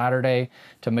whole Saturday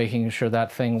to making sure that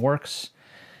thing works.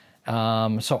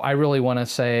 So I really want to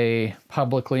say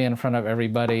publicly in front of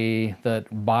everybody that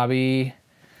Bobby,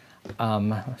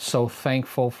 so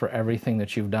thankful for everything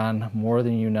that you've done. More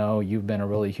than you know, you've been a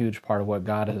really huge part of what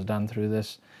God has done through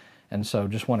this. And so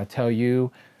just want to tell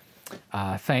you,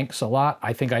 thanks a lot.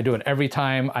 I think I do it every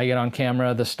time I get on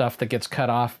camera, the stuff that gets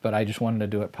cut off, but I just wanted to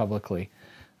do it publicly.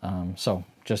 So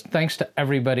just thanks to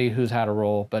everybody who's had a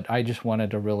role, but I just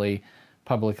wanted to really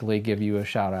publicly give you a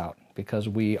shout out, because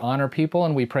we honor people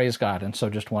and we praise God. And so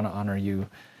just want to honor you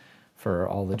for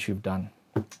all that you've done.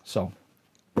 So,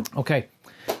 okay.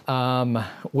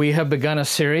 We have begun a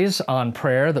series on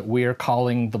prayer that we are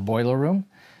calling The Boiler Room.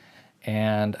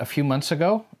 And a few months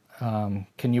ago,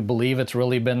 can you believe it's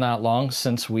really been that long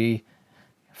since we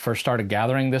first started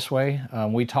gathering this way?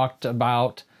 We talked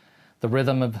about the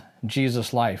rhythm of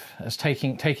Jesus' life as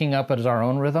taking up as our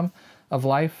own rhythm of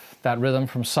life, that rhythm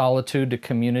from solitude to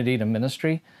community to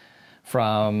ministry,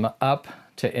 from up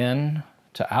to in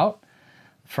to out,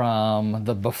 from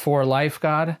the before life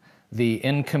God, the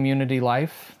in community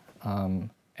life,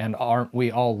 and aren't we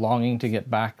all longing to get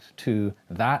back to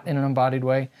that in an embodied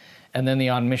way? And then the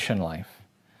on mission life,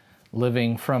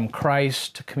 living from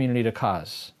Christ to community to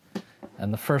cause.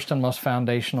 And the first and most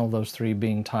foundational of those three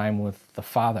being time with the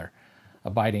Father,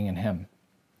 abiding in Him.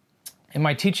 In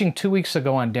my teaching 2 weeks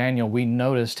ago on Daniel, we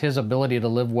noticed his ability to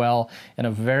live well in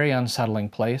a very unsettling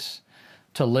place,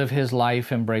 to live his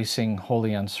life embracing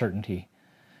holy uncertainty.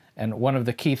 And one of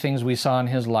the key things we saw in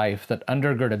his life that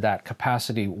undergirded that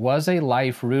capacity was a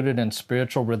life rooted in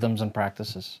spiritual rhythms and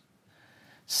practices,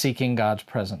 seeking God's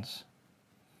presence.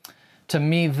 To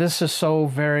me, this is so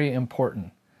very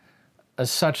important.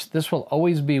 As such, this will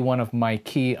always be one of my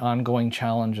key ongoing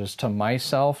challenges to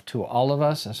myself, to all of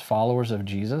us as followers of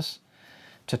Jesus,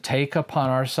 to take upon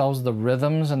ourselves the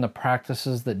rhythms and the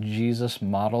practices that Jesus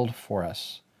modeled for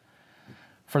us.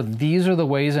 For these are the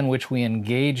ways in which we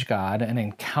engage God and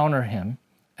encounter Him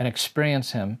and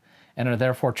experience Him and are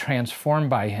therefore transformed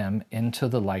by Him into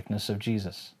the likeness of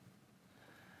Jesus.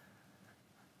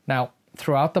 Now,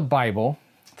 throughout the Bible,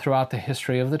 throughout the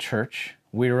history of the church,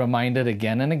 we are reminded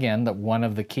again and again that one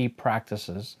of the key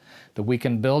practices that we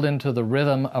can build into the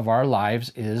rhythm of our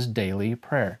lives is daily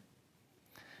prayer.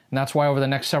 And that's why over the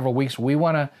next several weeks, we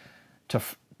want to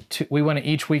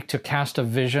each week to cast a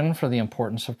vision for the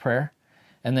importance of prayer.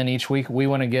 And then each week, we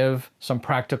want to give some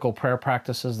practical prayer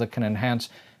practices that can enhance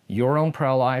your own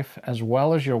prayer life as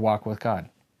well as your walk with God.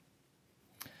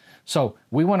 So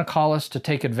we want to call us to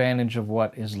take advantage of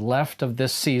what is left of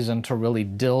this season to really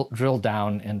drill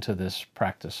down into this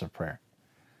practice of prayer.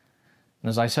 And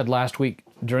as I said last week,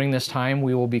 during this time,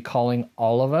 we will be calling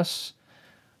all of us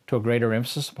to a greater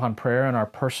emphasis upon prayer in our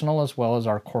personal as well as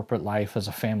our corporate life as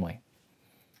a family.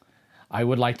 I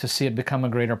would like to see it become a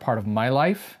greater part of my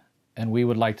life, and we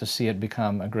would like to see it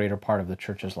become a greater part of the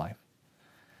church's life.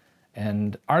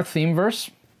 And our theme verse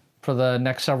for the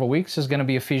next several weeks is going to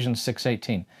be Ephesians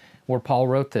 6:18, where Paul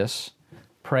wrote this: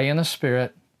 "Pray in the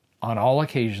Spirit on all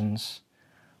occasions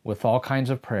with all kinds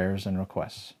of prayers and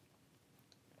requests."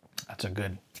 I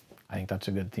think that's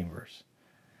a good theme verse.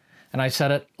 And I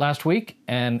said it last week,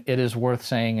 and it is worth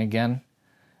saying again.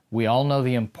 We all know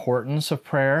the importance of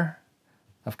prayer,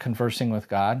 of conversing with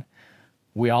God.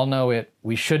 We all know it,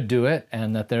 we should do it,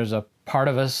 and that there's a part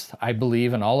of us, I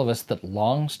believe, and all of us that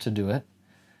longs to do it.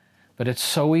 But it's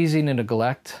so easy to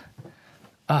neglect.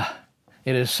 It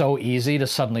is so easy to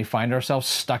suddenly find ourselves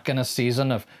stuck in a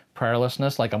season of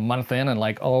prayerlessness, like a month in, and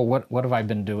like, oh, what have I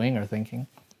been doing or thinking?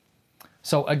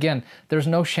 So again, there's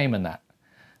no shame in that.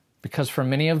 Because for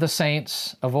many of the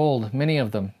saints of old, many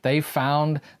of them, they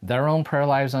found their own prayer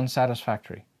lives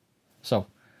unsatisfactory. So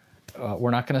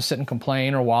we're not going to sit and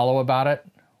complain or wallow about it.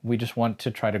 We just want to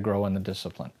try to grow in the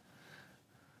discipline.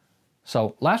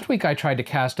 So last week I tried to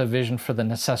cast a vision for the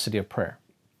necessity of prayer.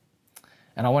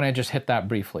 And I want to just hit that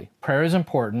briefly. Prayer is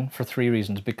important for three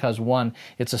reasons. Because one,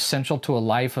 it's essential to a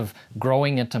life of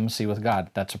growing intimacy with God.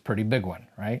 That's a pretty big one,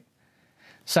 right?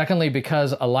 Secondly,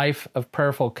 because a life of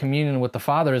prayerful communion with the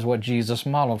Father is what Jesus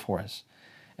modeled for us.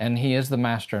 And He is the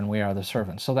master and we are the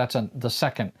servants. So that's the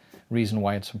second reason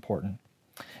why it's important.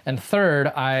 And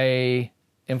third, I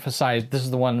emphasized, this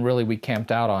is the one really we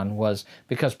camped out on, was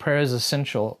because prayer is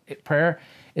essential. Prayer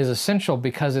is essential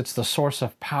because it's the source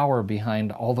of power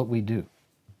behind all that we do.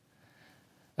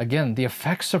 Again, the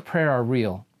effects of prayer are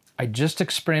real. I just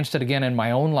experienced it again in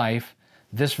my own life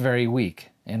this very week.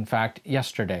 In fact,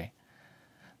 yesterday.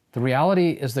 The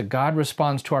reality is that God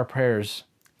responds to our prayers,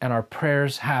 and our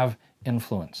prayers have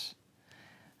influence.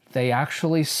 They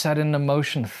actually set into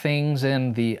motion things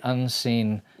in the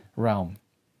unseen realm.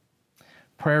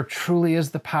 Prayer truly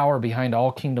is the power behind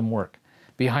all kingdom work,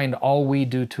 behind all we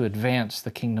do to advance the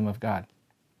kingdom of God.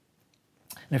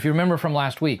 And if you remember from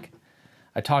last week,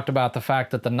 I talked about the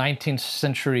fact that the 19th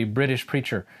century British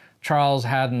preacher, Charles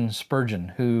Haddon Spurgeon,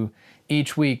 who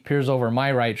each week peers over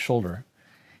my right shoulder,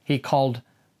 he called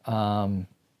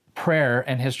prayer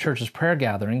and his church's prayer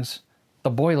gatherings the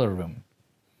boiler room.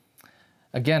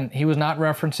 Again, he was not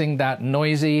referencing that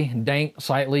noisy, dank,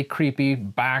 slightly creepy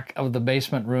back of the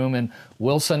basement room in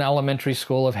Wilson Elementary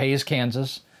School of Hays,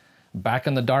 Kansas, back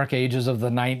in the dark ages of the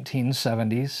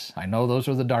 1970s. I know those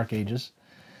were the dark ages.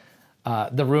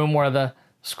 The room where the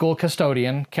school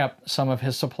custodian kept some of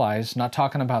his supplies, not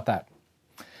talking about that.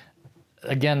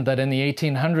 Again, that in the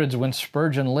 1800s when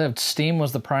Spurgeon lived, steam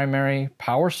was the primary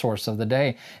power source of the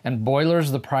day, and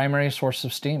boilers the primary source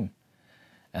of steam.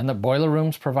 And the boiler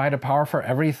rooms provide a power for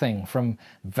everything from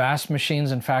vast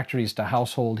machines and factories to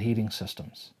household heating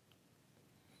systems.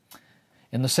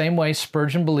 In the same way,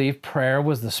 Spurgeon believed prayer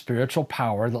was the spiritual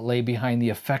power that lay behind the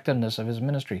effectiveness of his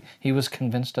ministry. He was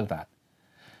convinced of that.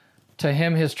 To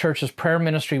him, his church's prayer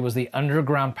ministry was the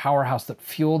underground powerhouse that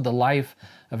fueled the life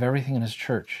of everything in his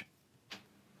church.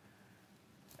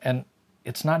 And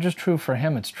it's not just true for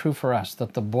him, it's true for us,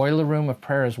 that the boiler room of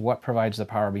prayer is what provides the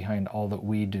power behind all that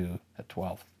we do at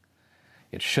 12.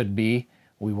 It should be.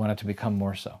 We want it to become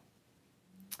more so.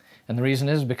 And the reason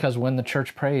is because when the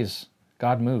church prays,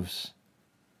 God moves.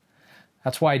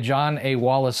 That's why John A.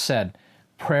 Wallace said,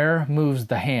 prayer moves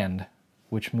the hand,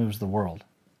 which moves the world.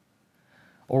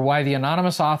 Or why the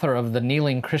anonymous author of the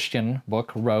Kneeling Christian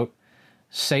book wrote,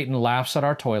 Satan laughs at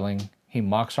our toiling, he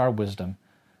mocks our wisdom,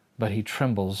 but he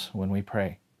trembles when we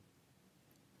pray.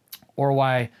 Or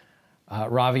why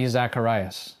Ravi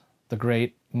Zacharias, the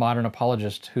great modern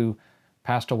apologist who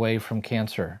passed away from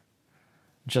cancer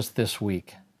just this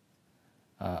week,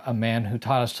 a man who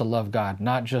taught us to love God,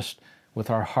 not just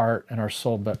with our heart and our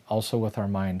soul, but also with our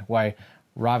mind. Why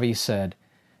Ravi said,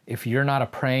 if you're not a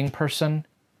praying person,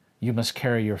 you must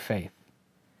carry your faith.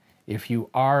 If you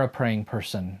are a praying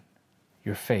person,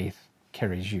 your faith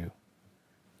carries you.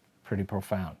 Pretty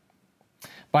profound.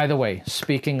 By the way,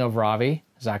 speaking of Ravi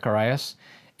Zacharias,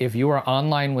 if you are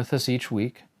online with us each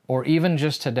week, or even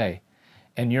just today,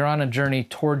 and you're on a journey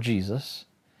toward Jesus,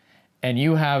 and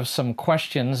you have some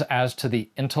questions as to the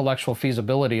intellectual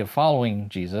feasibility of following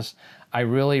Jesus, I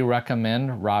really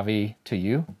recommend Ravi to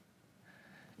you.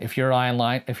 If you're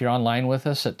online with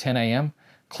us at 10 a.m.,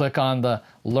 click on the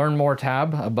Learn More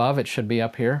tab above. It should be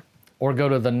up here. Or go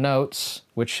to the notes,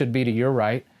 which should be to your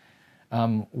right,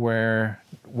 where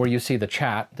you see the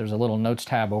chat. There's a little notes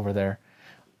tab over there.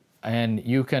 And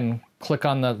you can click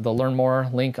on the Learn More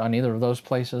link on either of those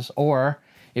places. Or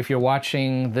if you're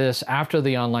watching this after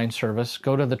the online service,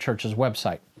 go to the church's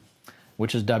website,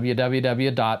 which is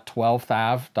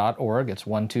www.12thav.org. It's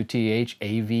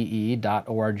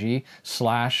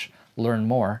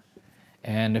 12thave.org/learn-more.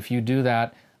 And if you do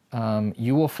that,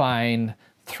 you will find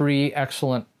 3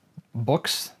 excellent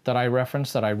books that I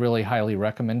referenced that I really highly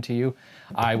recommend to you.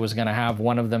 I was going to have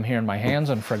one of them here in my hands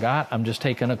and forgot. I'm just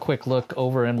taking a quick look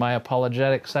over in my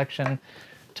apologetic section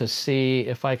to see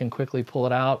if I can quickly pull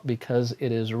it out because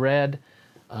it is red,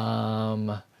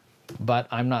 but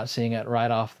I'm not seeing it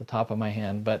right off the top of my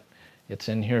hand, but it's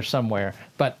in here somewhere.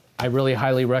 But I really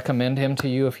highly recommend him to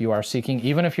you if you are seeking,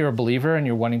 even if you're a believer and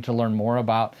you're wanting to learn more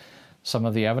about some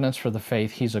of the evidence for the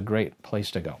faith, he's a great place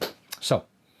to go. So,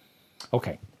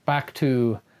 okay, back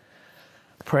to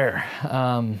prayer.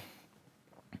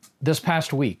 This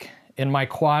past week, in my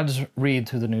quads read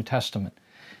through the New Testament,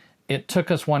 it took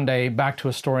us one day back to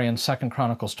a story in 2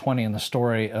 Chronicles 20 in the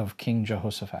story of King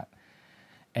Jehoshaphat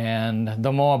and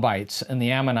the Moabites and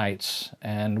the Ammonites,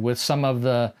 and with some of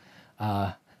the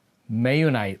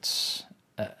Meunites,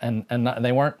 and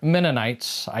they weren't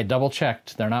Mennonites. I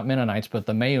double-checked. They're not Mennonites, but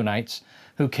the Meunites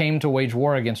who came to wage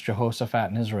war against Jehoshaphat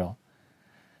and Israel.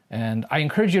 And I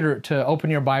encourage you to open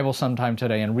your Bible sometime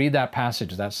today and read that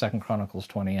passage, that 2 Chronicles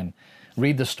 20, and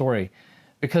read the story,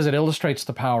 because it illustrates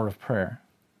the power of prayer.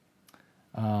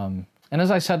 And as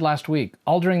I said last week,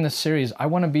 all during this series, I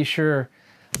want to be sure,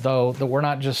 though, that we're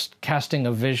not just casting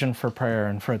a vision for prayer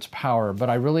and for its power, but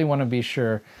I really want to be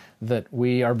sure that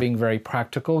we are being very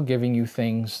practical, giving you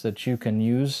things that you can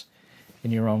use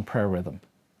in your own prayer rhythm.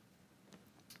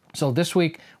 So this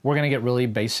week, we're going to get really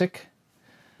basic.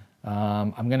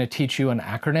 I'm going to teach you an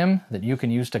acronym that you can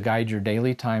use to guide your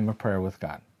daily time of prayer with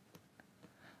God.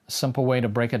 A simple way to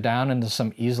break it down into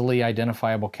some easily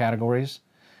identifiable categories.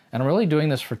 And I'm really doing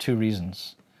this for two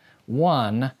reasons.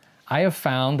 One, I have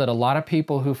found that a lot of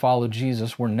people who follow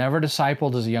Jesus were never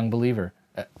discipled as a young believer,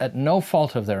 at no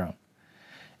fault of their own.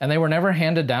 And they were never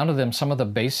handed down to them some of the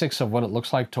basics of what it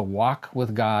looks like to walk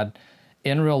with God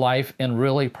in real life in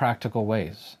really practical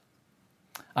ways.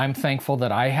 I'm thankful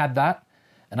that I had that,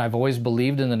 and I've always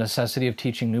believed in the necessity of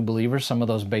teaching new believers some of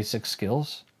those basic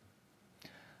skills.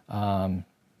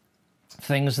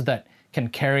 Things that can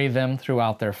carry them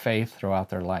throughout their faith, throughout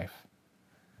their life.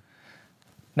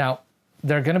 Now,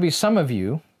 there are going to be some of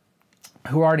you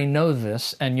who already know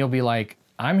this, and you'll be like,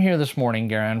 I'm here this morning,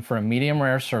 Garen, for a medium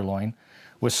rare sirloin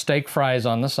with steak fries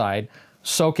on the side,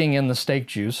 soaking in the steak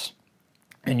juice,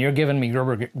 and you're giving me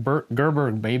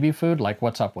Gerber baby food? Like,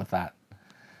 what's up with that?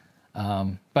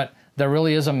 But there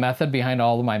really is a method behind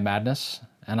all of my madness,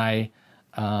 and I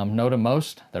know to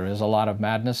most there is a lot of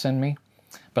madness in me,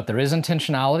 but there is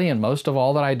intentionality in most of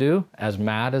all that I do, as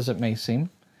mad as it may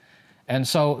seem. And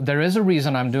so there is a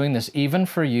reason I'm doing this, even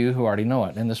for you who already know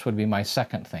it, and this would be my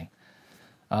second thing.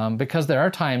 Because there are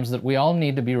times that we all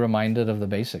need to be reminded of the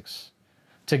basics,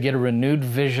 to get a renewed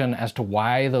vision as to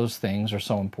why those things are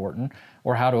so important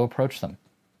or how to approach them.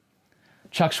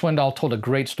 Chuck Swindoll told a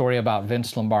great story about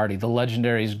Vince Lombardi, the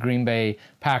legendary Green Bay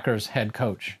Packers head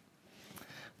coach.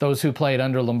 Those who played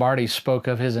under Lombardi spoke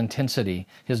of his intensity,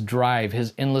 his drive,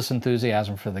 his endless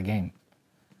enthusiasm for the game.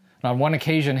 And on one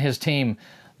occasion, his team,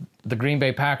 the Green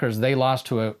Bay Packers, they lost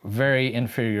to a very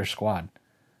inferior squad.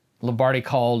 Lombardi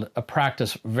called a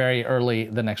practice very early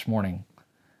the next morning.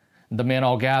 The men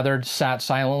all gathered, sat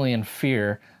silently in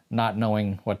fear, not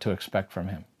knowing what to expect from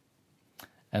him.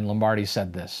 And Lombardi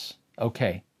said this,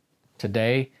 okay,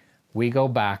 today we go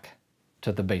back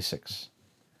to the basics.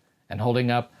 And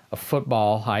holding up a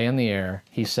football high in the air,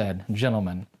 he said,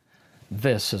 gentlemen,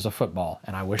 this is a football.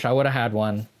 And I wish I would have had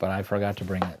one, but I forgot to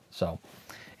bring it. So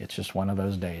it's just one of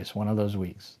those days, one of those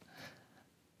weeks.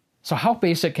 So how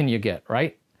basic can you get,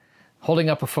 right? Holding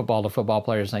up a football to football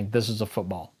players saying, this is a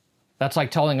football. That's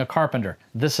like telling a carpenter,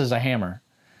 this is a hammer.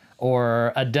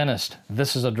 Or a dentist,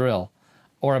 this is a drill.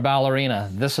 Or a ballerina,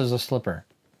 this is a slipper.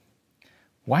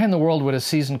 Why in the world would a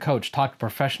seasoned coach talk to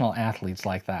professional athletes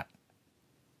like that?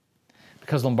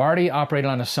 Because Lombardi operated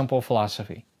on a simple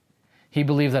philosophy. He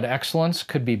believed that excellence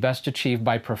could be best achieved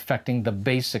by perfecting the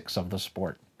basics of the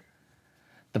sport.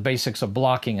 The basics of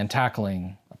blocking and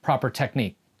tackling, proper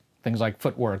technique, things like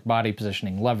footwork, body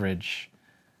positioning, leverage.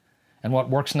 And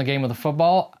what works in the game of the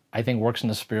football, I think works in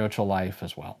the spiritual life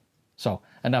as well. So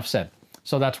enough said.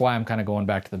 So that's why I'm kind of going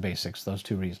back to the basics, those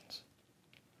two reasons.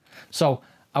 So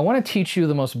I want to teach you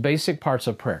the most basic parts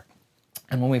of prayer.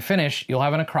 And when we finish, you'll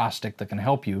have an acrostic that can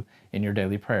help you in your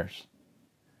daily prayers.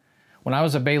 When I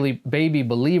was a baby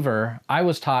believer, I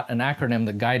was taught an acronym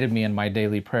that guided me in my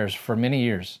daily prayers for many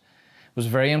years. It was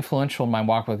very influential in my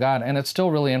walk with God, and it still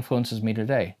really influences me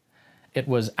today. It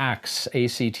was ACTS,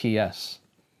 A-C-T-S.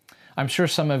 I'm sure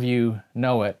some of you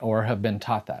know it or have been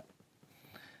taught that.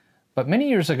 But many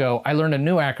years ago, I learned a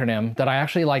new acronym that I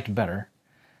actually liked better.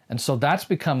 And so that's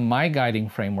become my guiding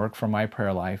framework for my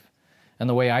prayer life and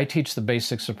the way I teach the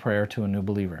basics of prayer to a new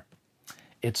believer.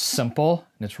 It's simple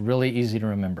and it's really easy to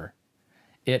remember.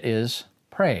 It is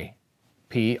PRAY,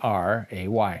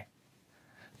 P-R-A-Y.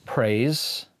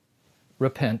 Praise,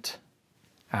 repent,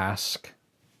 ask,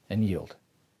 and yield.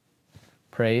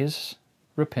 Praise,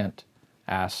 repent,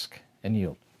 ask, and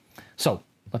yield. So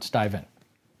let's dive in.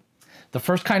 The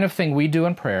first kind of thing we do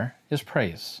in prayer is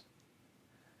praise.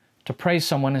 To praise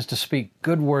someone is to speak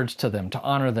good words to them, to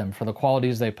honor them for the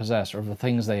qualities they possess or the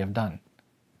things they have done.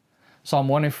 Psalm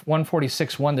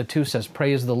 146, 1-2 says,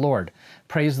 praise the Lord.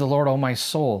 Praise the Lord, O my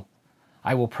soul.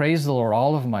 I will praise the Lord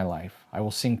all of my life. I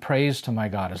will sing praise to my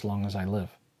God as long as I live.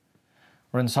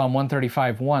 Or in Psalm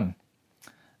 135, 1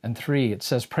 and 3, it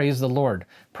says, praise the Lord.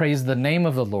 Praise the name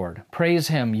of the Lord. Praise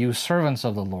him, you servants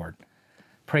of the Lord.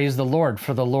 Praise the Lord,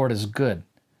 for the Lord is good.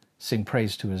 Sing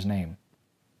praise to his name.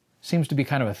 Seems to be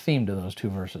kind of a theme to those two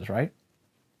verses, right?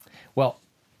 Well,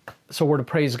 so we're to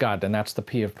praise God, and that's the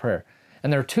P of prayer.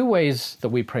 And there are two ways that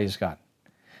we praise God.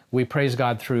 We praise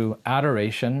God through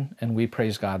adoration, and we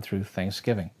praise God through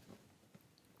thanksgiving.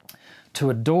 To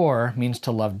adore means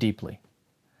to love deeply.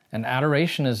 And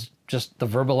adoration is just the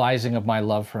verbalizing of my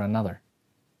love for another.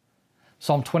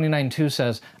 Psalm 29:2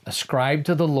 says, ascribe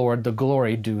to the Lord the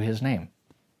glory due his name.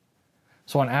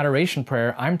 So in adoration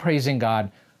prayer, I'm praising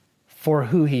God for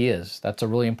who he is. That's a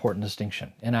really important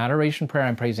distinction. In adoration prayer,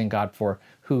 I'm praising God for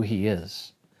who he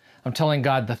is. I'm telling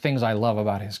God the things I love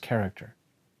about his character.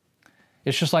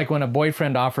 It's just like when a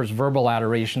boyfriend offers verbal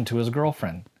adoration to his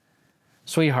girlfriend.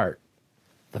 Sweetheart,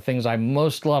 the things I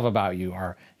most love about you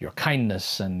are your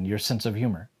kindness and your sense of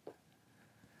humor.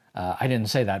 I didn't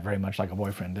say that very much like a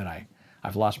boyfriend, did I?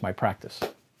 I've lost my practice.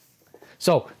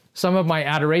 So some of my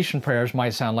adoration prayers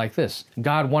might sound like this.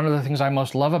 God, one of the things I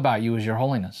most love about you is your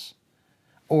holiness.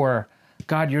 Or,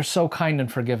 God, you're so kind and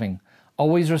forgiving,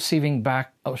 always receiving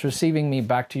me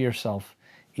back to yourself,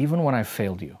 even when I've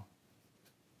failed you.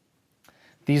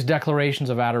 These declarations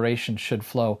of adoration should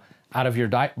flow out of your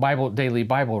daily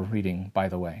Bible reading, by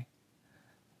the way.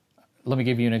 Let me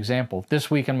give you an example.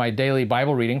 This week in my daily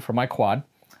Bible reading for my quad,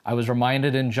 I was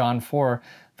reminded in John 4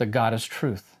 that God is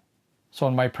truth. So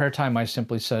in my prayer time, I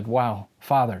simply said, wow,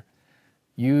 Father,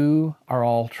 you are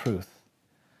all truth.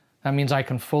 That means I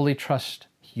can fully trust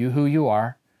you who you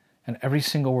are and every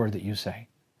single word that you say.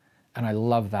 And I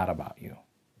love that about you.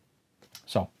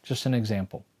 So just an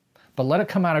example. But let it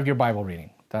come out of your Bible reading.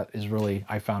 That is really,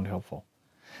 I found helpful.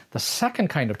 The second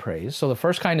kind of praise, so the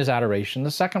first kind is adoration.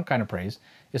 The second kind of praise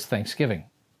is thanksgiving.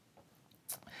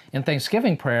 In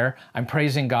thanksgiving prayer, I'm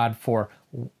praising God for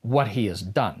what he has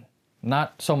done.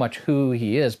 Not so much who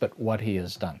he is, but what he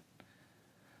has done.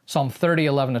 Psalm 30,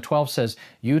 11-12 says,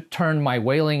 you turn my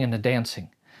wailing into dancing.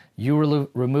 You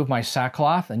remove my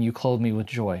sackcloth and you clothe me with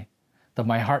joy, that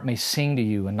my heart may sing to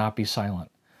you and not be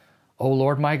silent. O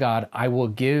Lord my God, I will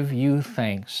give you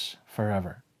thanks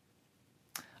forever.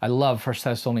 I love 1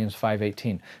 Thessalonians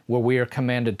 5:18, where we are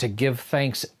commanded to give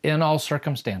thanks in all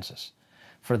circumstances,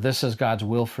 for this is God's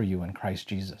will for you in Christ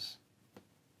Jesus.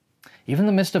 Even in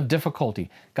the midst of difficulty,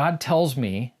 God tells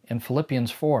me in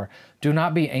Philippians 4, do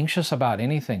not be anxious about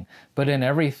anything, but in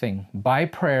everything, by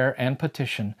prayer and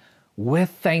petition, with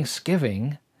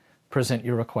thanksgiving, present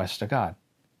your requests to God.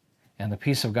 And the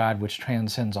peace of God, which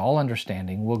transcends all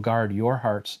understanding, will guard your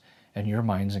hearts and your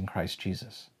minds in Christ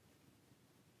Jesus.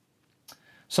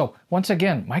 So, once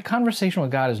again, my conversation with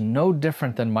God is no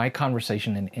different than my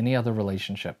conversation in any other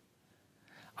relationship.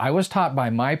 I was taught by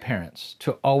my parents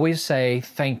to always say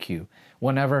thank you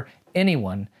whenever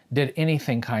anyone did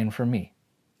anything kind for me,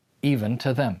 even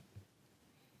to them.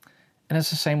 And it's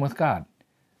the same with God.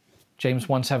 James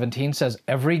 1:17 says,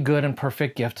 every good and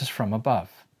perfect gift is from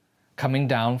above, coming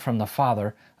down from the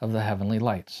Father of the heavenly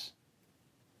lights.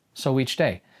 So each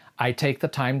day, I take the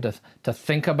time to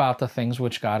think about the things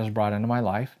which God has brought into my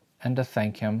life and to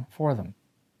thank him for them.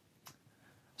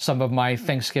 Some of my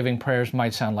Thanksgiving prayers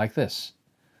might sound like this.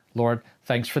 Lord,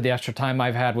 thanks for the extra time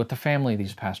I've had with the family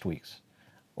these past weeks.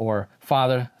 Or,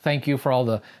 Father, thank you for all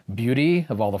the beauty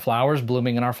of all the flowers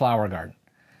blooming in our flower garden.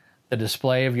 The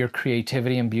display of your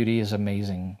creativity and beauty is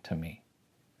amazing to me.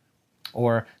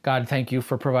 Or, God, thank you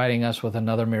for providing us with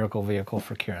another miracle vehicle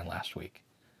for Kieran last week.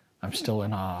 I'm still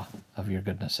in awe of your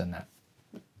goodness in that.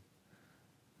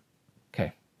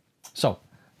 Okay, so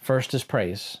first is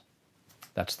praise.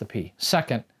 That's the P.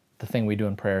 Second, the thing we do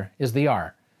in prayer is the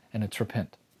R, and it's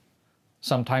repent.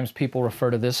 Sometimes people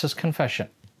refer to this as confession.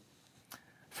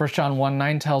 1 John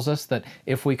 1:9 tells us that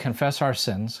if we confess our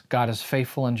sins, God is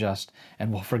faithful and just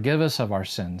and will forgive us of our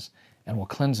sins and will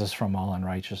cleanse us from all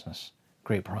unrighteousness.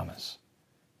 Great promise.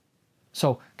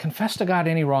 So confess to God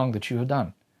any wrong that you have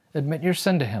done. Admit your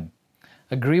sin to him.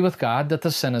 Agree with God that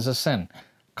the sin is a sin.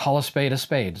 Call a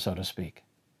spade, so to speak.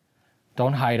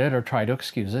 Don't hide it or try to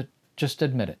excuse it. Just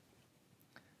admit it.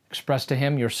 Express to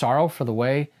him your sorrow for the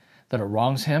way that it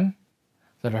wrongs him,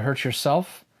 that it hurts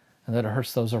yourself, and that it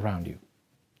hurts those around you.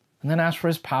 And then ask for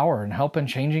his power and help in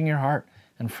changing your heart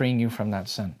and freeing you from that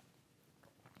sin.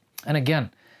 And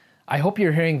again, I hope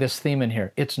you're hearing this theme in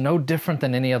here. It's no different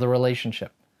than any other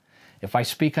relationship. If I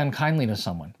speak unkindly to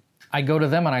someone, I go to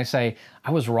them and I say,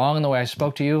 I was wrong in the way I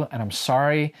spoke to you, and I'm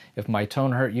sorry if my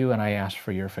tone hurt you, and I ask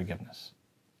for your forgiveness.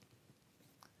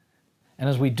 And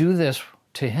as we do this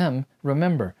to him,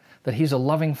 remember that he's a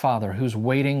loving Father who's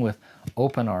waiting with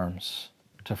open arms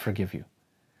to forgive you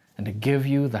and to give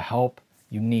you the help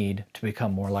you need to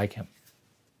become more like him.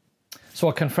 So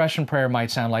a confession prayer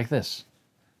might sound like this.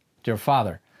 Dear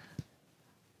Father,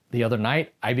 the other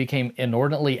night I became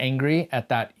inordinately angry at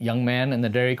that young man in the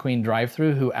Dairy Queen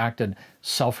drive-thru who acted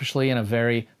selfishly in a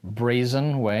very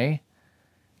brazen way.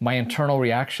 My internal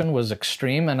reaction was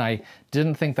extreme, and I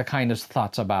didn't think the kindest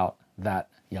thoughts about that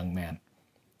young man.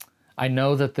 I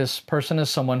know that this person is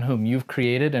someone whom you've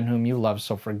created and whom you love,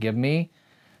 so forgive me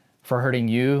for hurting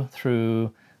you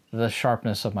through the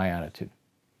sharpness of my attitude.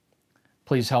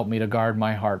 Please help me to guard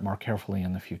my heart more carefully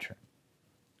in the future.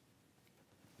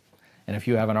 And if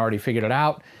you haven't already figured it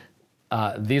out,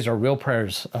 these are real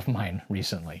prayers of mine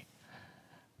recently.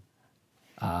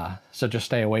 So just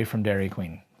stay away from Dairy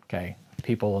Queen, okay?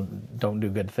 People don't do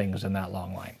good things in that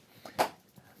long line.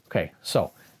 Okay,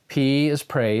 so P is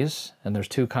praise, and there's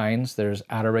two kinds. There's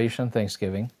adoration,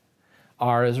 thanksgiving.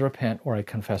 R is repent, or I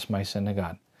confess my sin to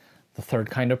God. The third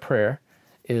kind of prayer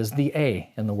is the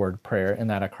A in the word prayer in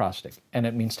that acrostic, and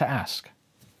it means to ask.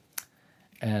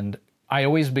 And I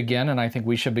always begin, and I think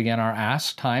we should begin our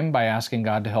ask time by asking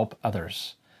God to help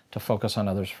others, to focus on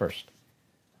others first.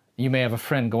 You may have a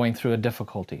friend going through a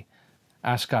difficulty.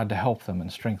 Ask God to help them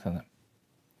and strengthen them.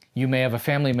 You may have a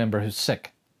family member who's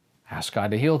sick. Ask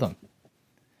God to heal them.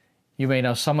 You may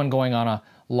know someone going on a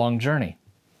long journey.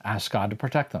 Ask God to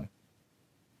protect them.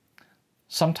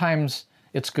 Sometimes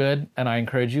it's good, and I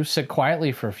encourage you, sit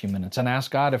quietly for a few minutes and ask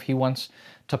God if He wants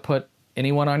to put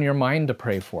anyone on your mind to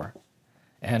pray for.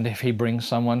 And if He brings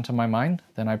someone to my mind,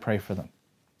 then I pray for them.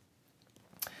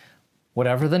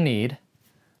 Whatever the need,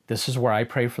 this is where I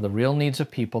pray for the real needs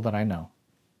of people that I know,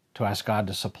 to ask God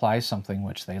to supply something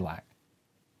which they lack.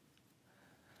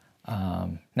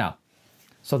 Now,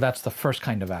 so that's the first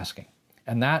kind of asking.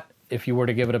 And that, if you were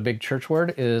to give it a big church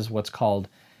word, is what's called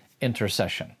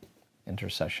intercession.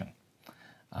 Intercession.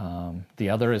 The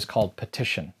other is called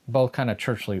petition. Both kind of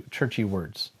churchy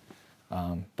words,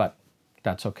 but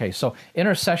that's okay. So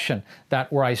intercession,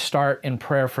 that where I start in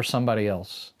prayer for somebody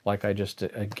else, like I just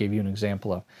gave you an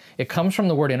example of. It comes from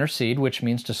the word intercede, which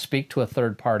means to speak to a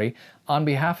third party on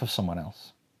behalf of someone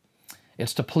else.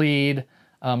 It's to plead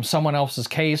someone else's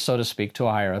case, so to speak, to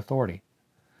a higher authority.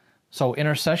 So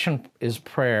intercession is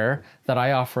prayer that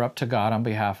I offer up to God on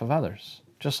behalf of others,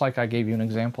 just like I gave you an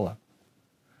example of.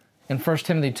 In 1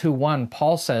 Timothy 2:1,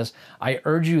 Paul says, I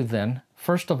urge you then,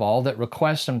 first of all, that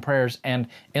requests and prayers and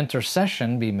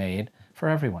intercession be made for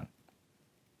everyone.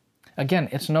 Again,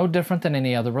 it's no different than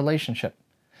any other relationship.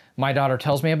 My daughter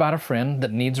tells me about a friend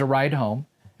that needs a ride home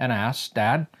and asks,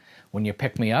 Dad, when you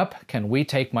pick me up, can we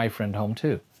take my friend home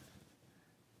too?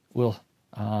 Well,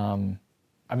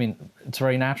 I mean, it's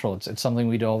very natural. It's something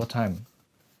we do all the time.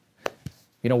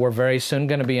 You know, we're very soon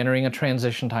going to be entering a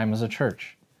transition time as a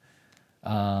church.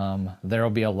 There will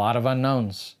be a lot of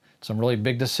unknowns, some really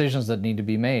big decisions that need to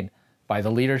be made by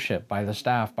the leadership, by the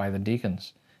staff, by the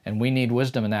deacons. And we need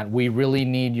wisdom in that. We really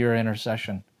need your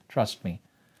intercession. Trust me.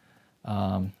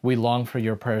 We long for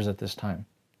your prayers at this time.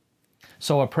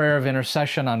 So a prayer of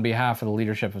intercession on behalf of the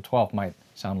leadership of 12 might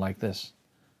sound like this.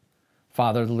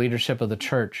 Father, the leadership of the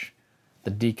church,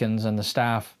 the deacons and the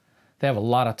staff, they have a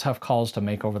lot of tough calls to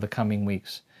make over the coming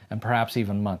weeks and perhaps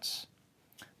even months.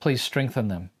 Please strengthen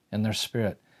them in their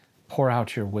spirit. Pour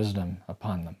out your wisdom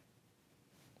upon them.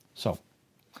 So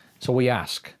we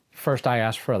ask. First, I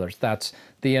ask for others. That's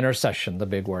the intercession, the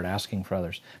big word, asking for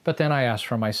others. But then I ask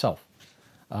for myself.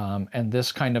 And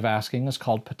this kind of asking is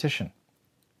called petition.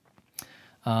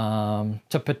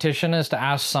 To petition is to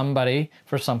ask somebody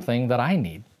for something that I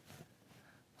need.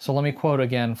 So let me quote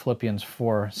again Philippians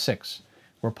 4:6,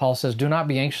 where Paul says, do not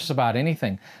be anxious about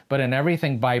anything, but in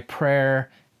everything by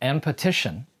prayer and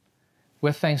petition,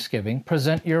 with thanksgiving,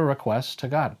 present your requests to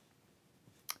God.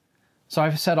 So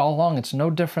I've said all along, it's no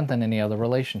different than any other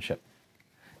relationship.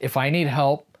 If I need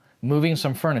help moving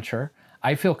some furniture,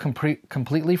 I feel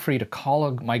completely free to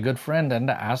call my good friend and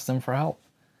to ask them for help.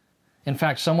 In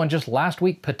fact, someone just last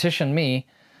week petitioned me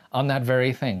on that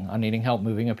very thing, on needing help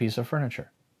moving a piece of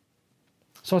furniture.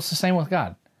 So it's the same with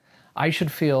God. I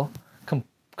should feel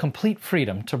complete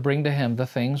freedom to bring to Him the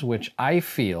things which I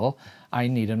feel I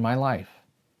need in my life.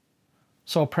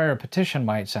 So a prayer of petition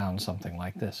might sound something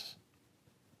like this.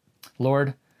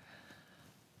 Lord,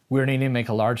 we're needing to make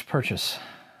a large purchase,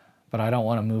 but I don't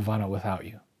want to move on it without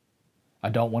you. I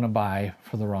don't want to buy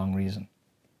for the wrong reason.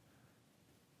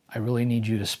 I really need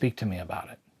you to speak to me about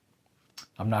it.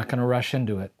 I'm not going to rush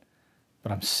into it,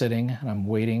 but I'm sitting and I'm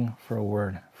waiting for a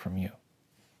word from you.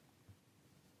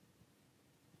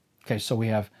 Okay, so we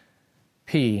have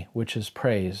P, which is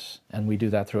praise, and we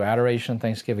do that through adoration and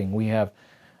thanksgiving. We have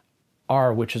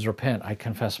R, which is repent. I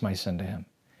confess my sin to Him.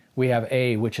 We have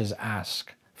A, which is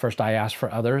ask. First I ask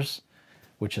for others,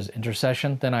 which is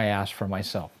intercession. Then I ask for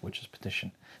myself, which is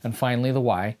petition. And finally the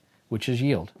Y, which is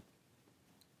yield.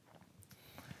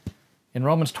 In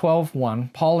Romans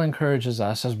 12:1, Paul encourages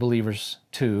us as believers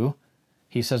to,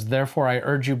 he says, therefore I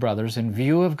urge you, brothers, in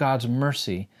view of God's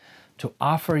mercy, to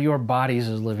offer your bodies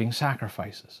as living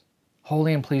sacrifices,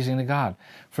 holy and pleasing to God,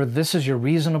 for this is your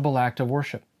reasonable act of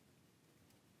worship.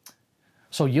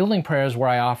 So yielding prayer is where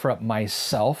I offer up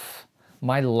myself,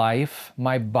 my life,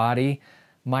 my body,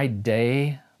 my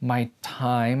day, my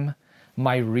time,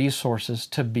 my resources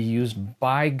to be used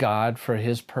by God for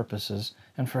His purposes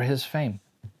and for His fame.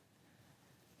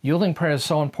 Yielding prayer is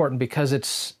so important because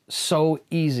it's so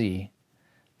easy.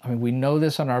 I mean, we know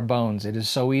this in our bones. It is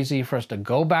so easy for us to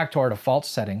go back to our default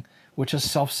setting, which is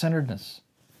self-centeredness.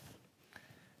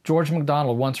 George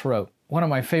MacDonald once wrote, one of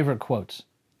my favorite quotes,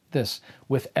 this: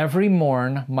 "With every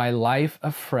morn my life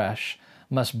afresh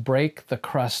must break the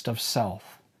crust of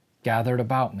self gathered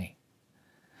about me,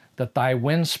 that thy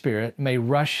wind spirit may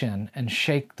rush in and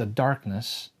shake the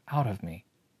darkness out of me."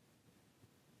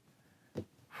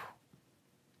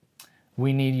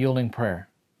 We need yielding prayer.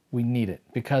 We need it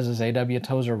because, as A.W.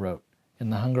 Tozer wrote in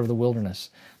The Hunger of the Wilderness,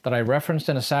 that I referenced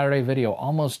in a Saturday video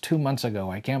almost 2 months ago,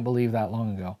 I can't believe that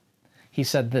long ago, he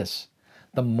said this: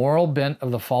 "The moral bent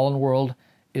of the fallen world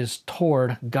is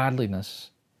toward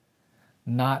godliness,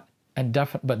 but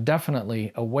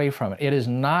definitely away from it. It is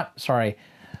not,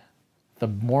 the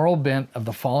moral bent of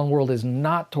the fallen world is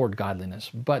not toward godliness,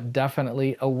 but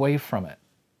definitely away from it."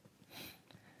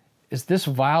 Is this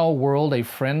vile world a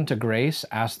friend to grace?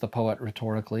 Asked the poet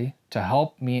rhetorically, to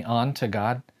help me on to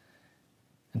God?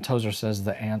 And Tozer says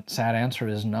the sad answer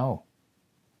is no.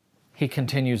 He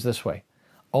continues this way: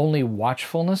 "Only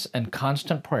watchfulness and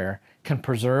constant prayer can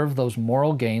preserve those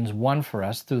moral gains won for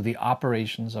us through the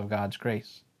operations of God's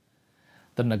grace.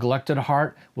 The neglected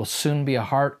heart will soon be a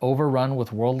heart overrun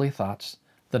with worldly thoughts.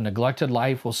 The neglected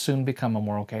life will soon become a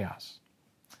moral chaos.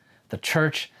 The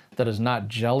church that is not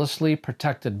jealously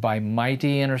protected by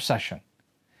mighty intercession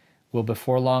will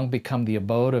before long become the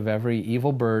abode of every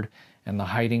evil bird and the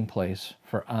hiding place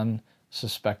for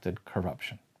unsuspected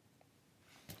corruption."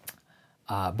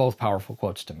 Both powerful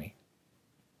quotes to me.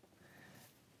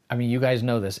 I mean, you guys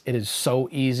know this. It is so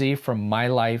easy for my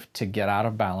life to get out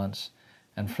of balance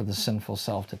and for the sinful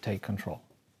self to take control.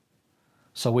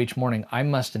 So each morning, I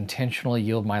must intentionally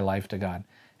yield my life to God,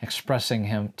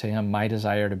 expressing to Him my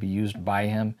desire to be used by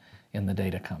Him in the day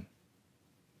to come.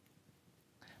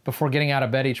 Before getting out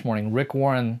of bed each morning, Rick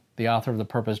Warren, the author of The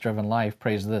Purpose-Driven Life,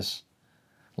 prays this: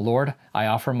 "Lord, I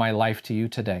offer my life to you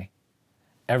today.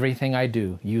 Everything I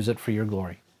do, use it for your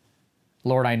glory.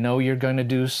 Lord, I know you're going to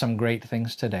do some great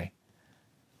things today.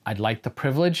 I'd like the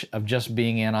privilege of just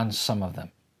being in on some of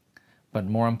them. But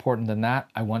more important than that,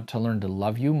 I want to learn to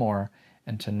love you more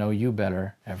and to know you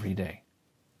better every day."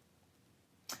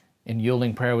 In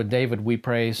yielding prayer with David, we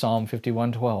pray Psalm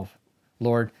 51:12,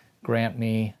 "Lord, grant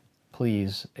me,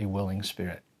 please, a willing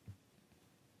spirit."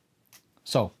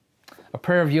 So, a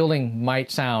prayer of yielding might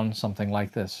sound something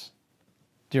like this: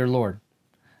 "Dear Lord,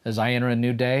 as I enter a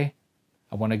new day,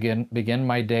 I want to begin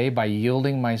my day by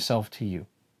yielding myself to you.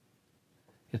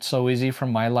 It's so easy for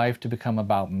my life to become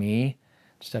about me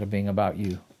instead of being about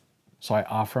you. So I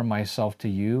offer myself to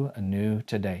you anew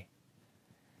today.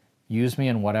 Use me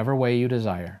in whatever way you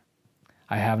desire.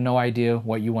 I have no idea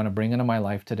what you want to bring into my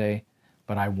life today,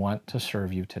 but I want to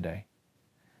serve you today.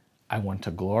 I want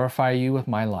to glorify you with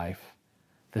my life.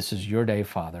 This is your day,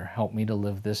 Father. Help me to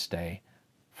live this day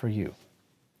for you."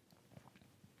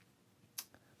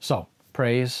 So,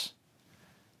 praise,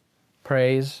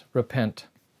 repent,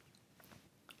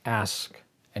 ask,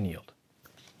 and yield.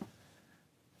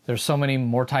 There's so many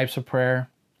more types of prayer.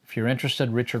 If you're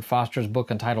interested, Richard Foster's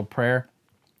book entitled Prayer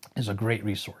is a great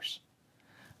resource.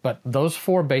 But those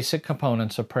 4 basic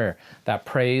components of prayer, that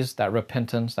praise, that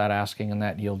repentance, that asking, and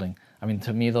that yielding, I mean,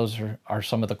 to me, those are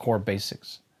some of the core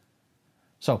basics.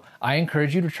 So I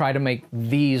encourage you to try to make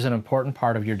these an important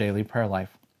part of your daily prayer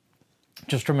life.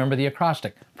 Just remember the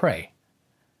acrostic: pray,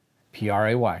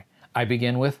 P-R-A-Y. I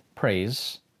begin with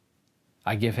praise.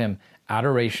 I give Him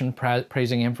adoration,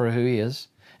 praising Him for who He is.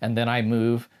 And then I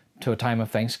move to a time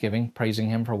of thanksgiving, praising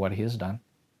Him for what He has done.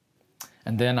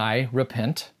 And then I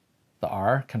repent, the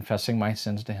R, confessing my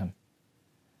sins to Him.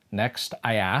 Next,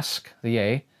 I ask, the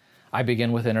A. I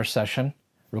begin with intercession,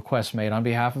 requests made on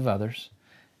behalf of others.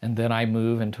 And then I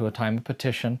move into a time of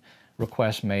petition,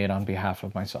 requests made on behalf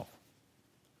of myself.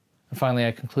 And finally,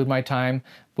 I conclude my time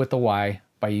with the Y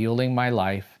by yielding my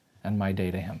life and my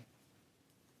day to Him.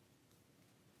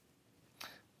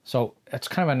 So it's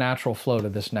kind of a natural flow to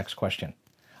this next question.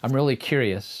 I'm really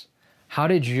curious, how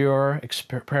did your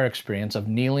prayer experience of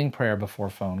kneeling prayer before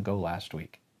phone go last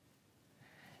week?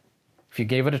 If you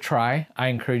gave it a try, I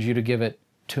encourage you to give it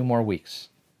 2 more weeks.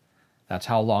 That's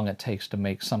how long it takes to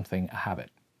make something a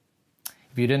habit.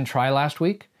 If you didn't try last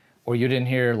week, or you didn't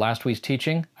hear last week's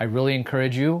teaching, I really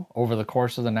encourage you over the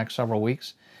course of the next several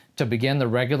weeks to begin the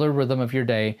regular rhythm of your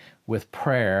day with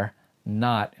prayer,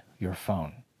 not your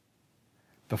phone.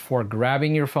 Before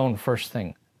grabbing your phone first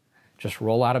thing, just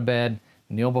roll out of bed,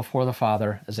 kneel before the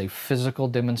Father as a physical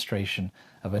demonstration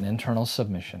of an internal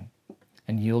submission,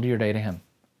 and yield your day to Him.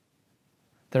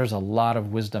 There's a lot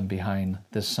of wisdom behind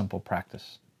this simple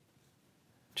practice.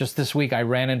 Just this week, I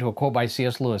ran into a quote by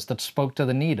C.S. Lewis that spoke to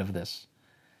the need of this,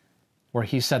 where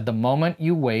he said, "The moment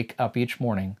you wake up each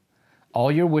morning,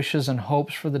 all your wishes and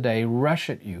hopes for the day rush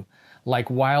at you like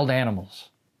wild animals.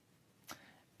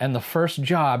 And the first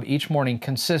job each morning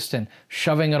consists in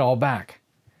shoving it all back,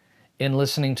 in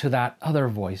listening to that other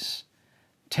voice,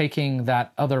 taking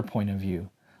that other point of view,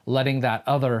 letting that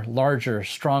other larger,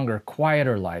 stronger,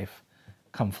 quieter life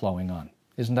come flowing on."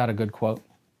 Isn't that a good quote?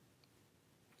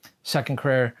 2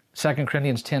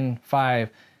 Corinthians 10:5,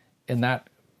 in that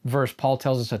verse, Paul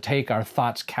tells us to take our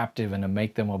thoughts captive and to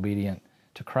make them obedient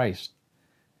to Christ.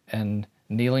 And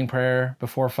kneeling prayer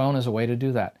before phone is a way to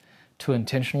do that, to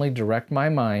intentionally direct my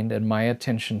mind and my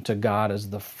attention to God as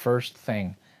the first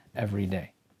thing every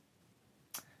day.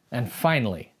 And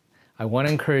finally, I want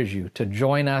to encourage you to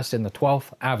join us in the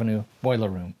 12th Avenue Boiler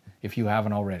Room if you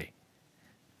haven't already.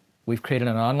 We've created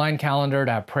an online calendar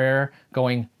to have prayer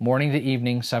going morning to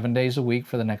evening, 7 days a week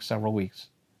for the next several weeks.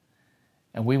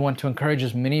 And we want to encourage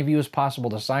as many of you as possible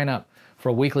to sign up for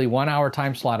a weekly 1-hour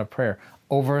time slot of prayer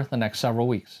over the next several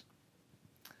weeks.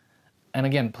 And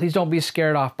again, please don't be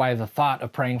scared off by the thought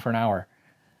of praying for an hour.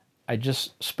 I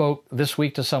just spoke this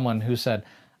week to someone who said,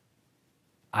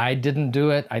 "I didn't do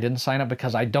it, I didn't sign up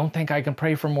because I don't think I can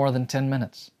pray for more than 10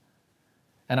 minutes.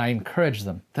 And I encourage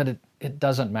them that it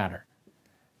doesn't matter.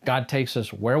 God takes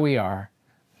us where we are,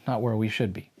 not where we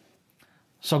should be.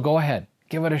 So go ahead,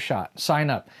 give it a shot, sign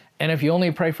up. And if you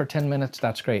only pray for 10 minutes,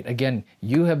 that's great. Again,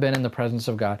 you have been in the presence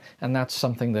of God, and that's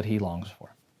something that He longs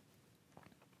for.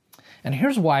 And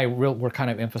here's why we're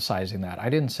kind of emphasizing that. I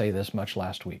didn't say this much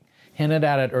last week. Hinted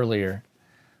at it earlier.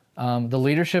 The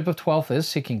leadership of 12th is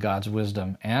seeking God's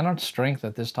wisdom and our strength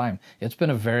at this time. It's been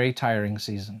a very tiring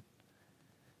season.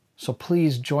 So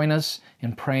please join us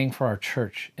in praying for our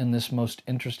church in this most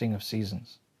interesting of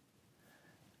seasons.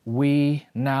 We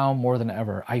now more than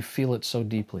ever, I feel it so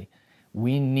deeply,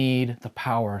 we need the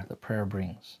power that prayer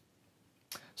brings.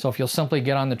 So if you'll simply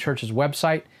get on the church's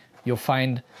website, you'll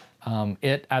find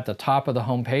it at the top of the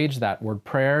homepage, that word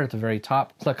prayer at the very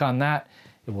top. Click on that.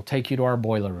 It will take you to our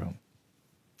boiler room.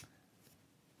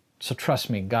 So trust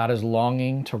me, God is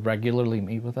longing to regularly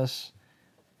meet with us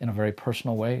in a very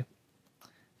personal way.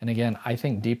 And again, I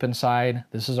think deep inside,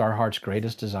 this is our heart's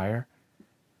greatest desire.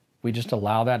 We just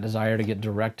allow that desire to get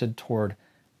directed toward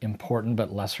important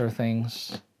but lesser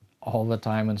things all the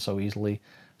time and so easily.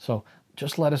 So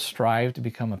just let us strive to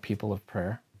become a people of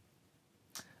prayer,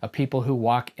 a people who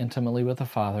walk intimately with the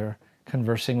Father,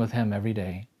 conversing with Him every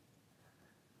day.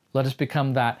 Let us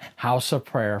become that house of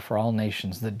prayer for all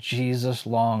nations that Jesus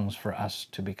longs for us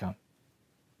to become.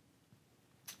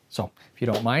 So, if you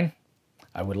don't mind,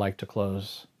 I would like to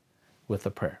close with a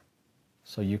prayer,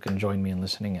 so you can join me in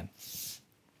listening in.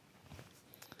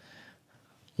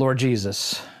 Lord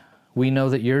Jesus, we know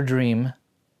that your dream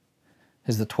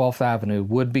is that 12th Avenue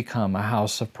would become a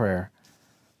house of prayer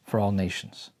for all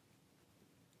nations.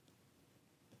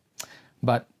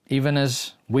 But even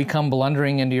as we come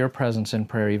blundering into your presence in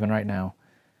prayer, even right now,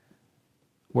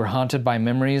 we're haunted by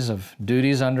memories of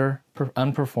duties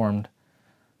unperformed,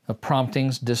 of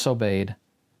promptings disobeyed,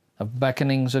 of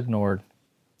beckonings ignored,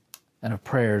 and of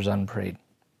prayers unprayed.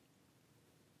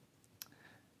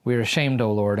 We are ashamed,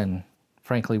 O Lord, and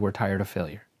frankly, we're tired of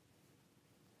failure.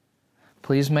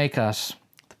 Please make us,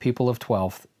 the people of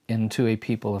 12th, into a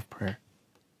people of prayer.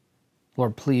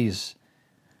 Lord, please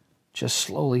just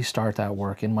slowly start that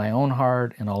work in my own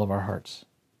heart and all of our hearts.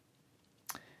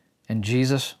 And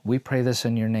Jesus, we pray this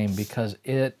in your name because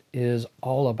it is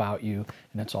all about you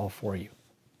and it's all for you.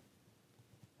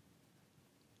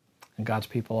 And God's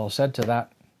people all said to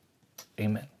that,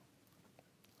 amen.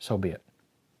 So be it.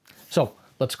 So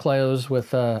let's close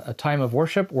with a time of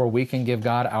worship where we can give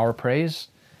God our praise,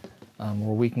 where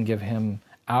we can give Him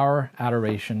our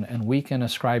adoration, and we can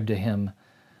ascribe to Him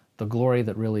the glory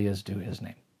that really is due His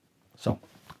name. So,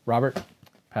 Robert,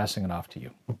 passing it off to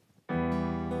you.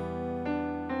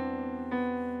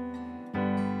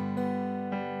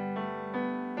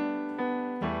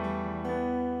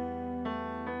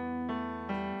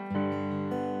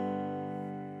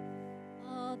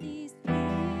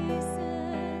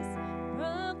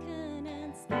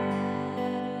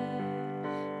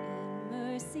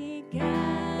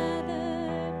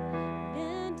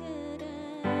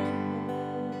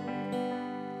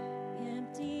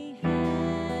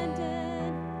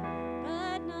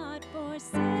 But not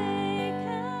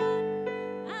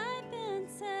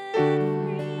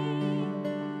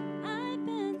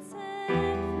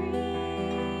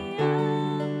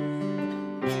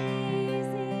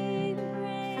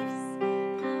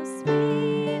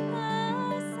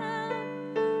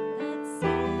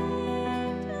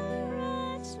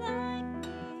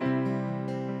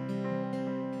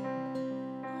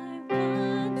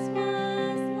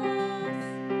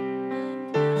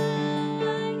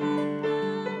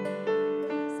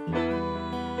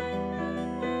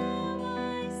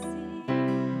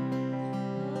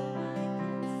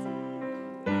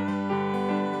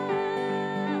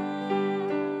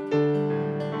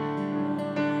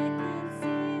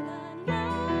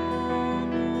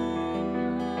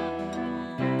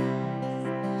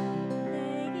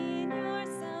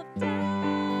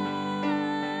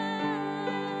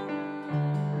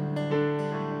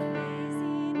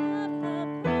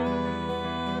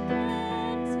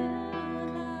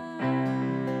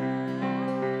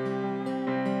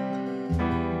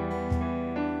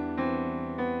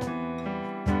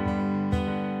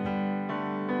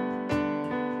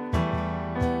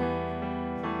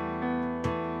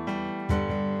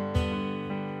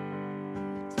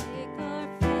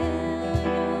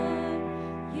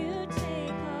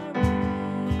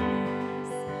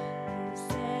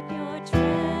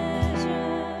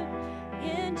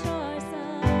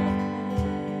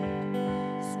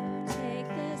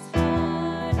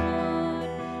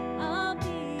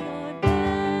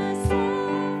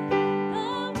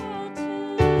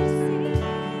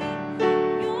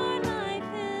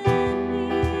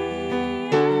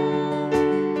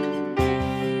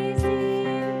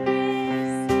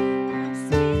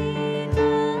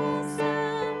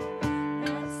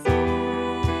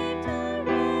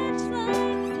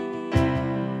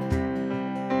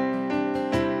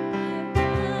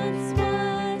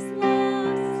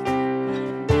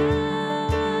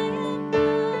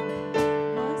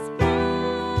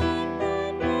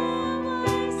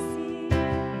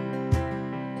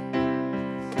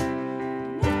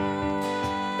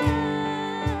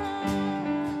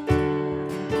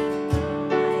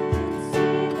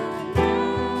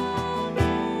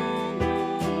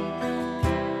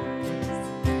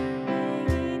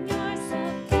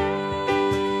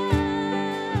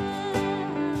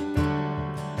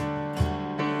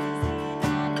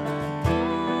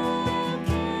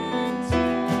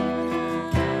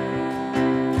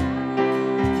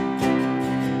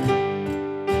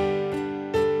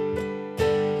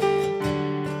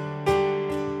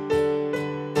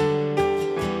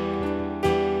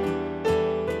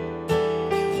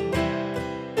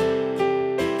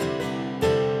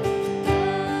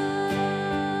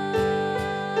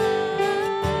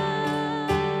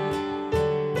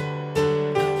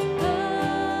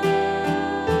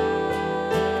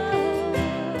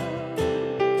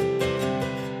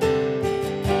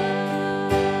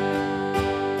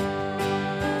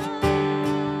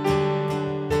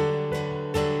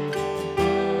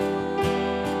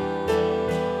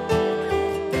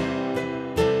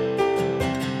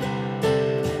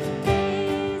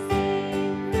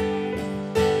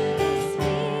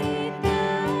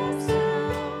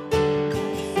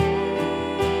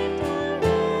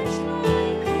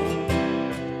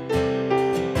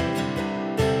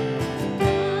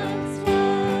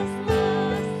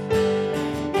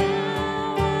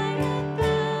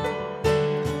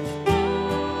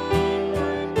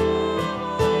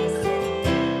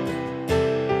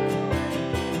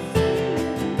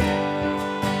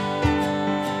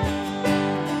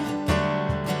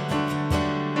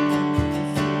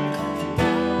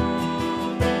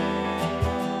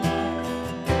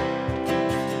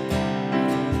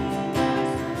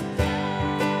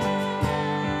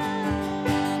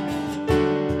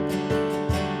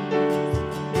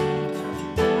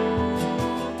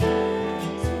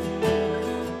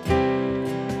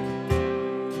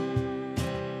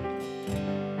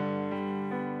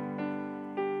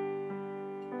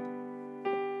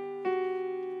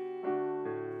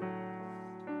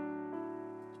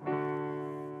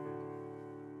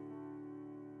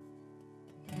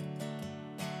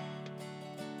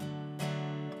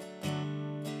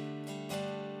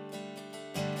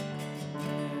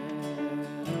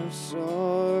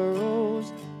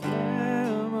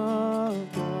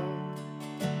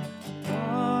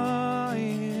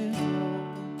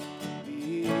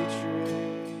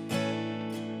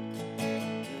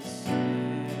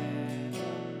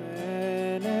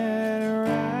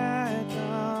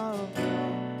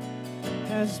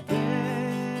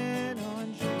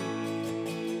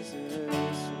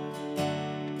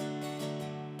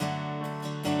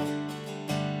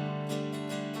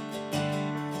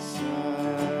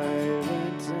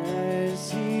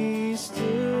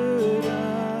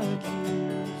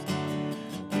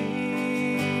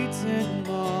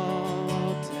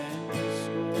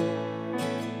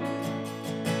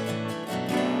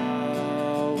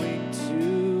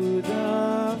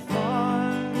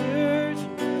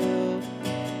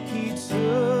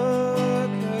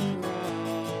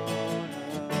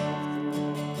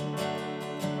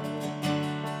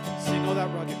Oh, that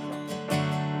rugged cross.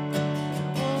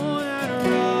 Oh, that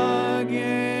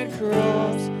rugged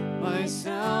cross, my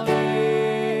salvation,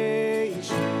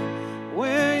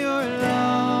 where your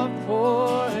love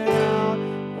poured out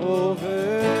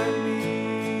over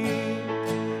me.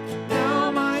 Now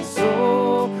my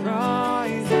soul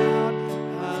cries out,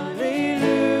 hallelujah,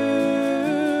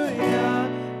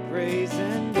 praise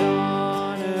and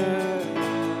honor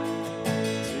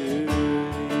to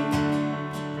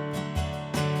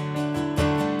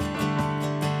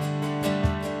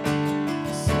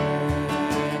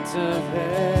Sent of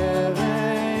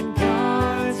heaven,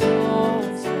 God's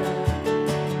own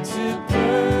Son, to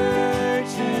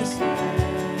purchase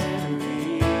and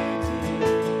redeem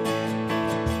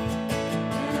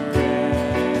and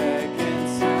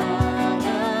reconcile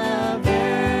the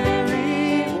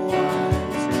very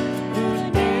ones who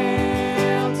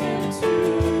nailed him to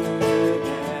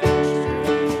that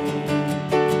tree.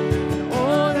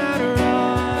 Oh, that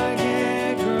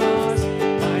rugged cross,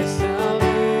 my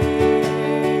salvation,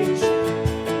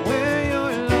 where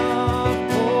your love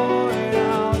poured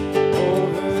out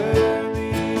over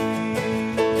me.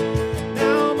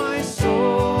 Now my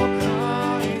soul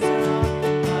cries out,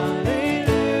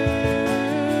 hallelujah,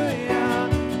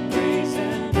 praise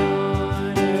and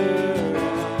honor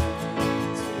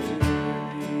to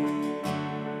thee.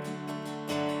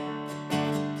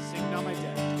 Sing Now My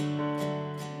Debt.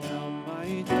 Now my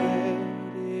debt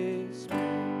is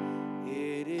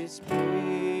paid, it is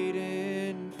paid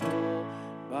in full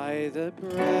by the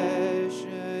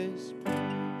precious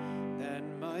blood that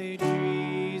my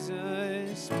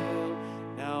Jesus spilled.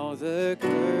 Now the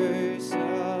curse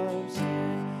of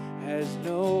sin has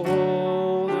no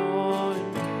hold on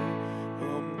me,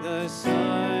 whom the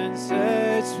Son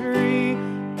sets free,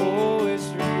 oh,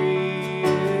 is free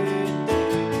indeed.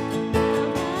 Now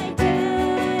my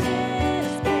debt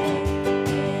is paid,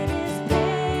 it is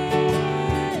paid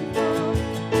in full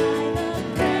by the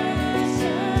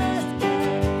precious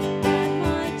blood that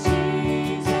my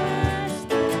Jesus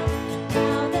spilled.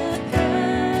 Now the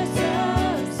curse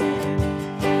of sin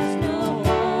has no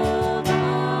hold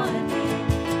on me,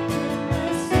 whom the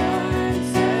Son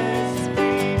sets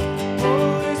free,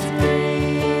 oh, is free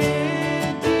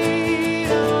indeed.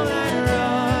 Oh, that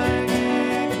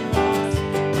rugged cross,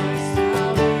 my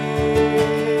salvation,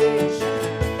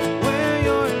 where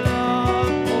your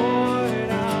love poured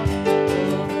out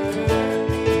over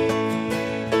me.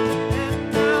 And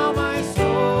now my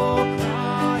soul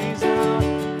cries out,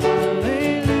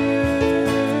 hallelujah,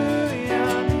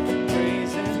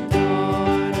 praise and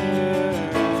honor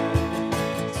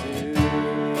to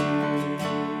thee.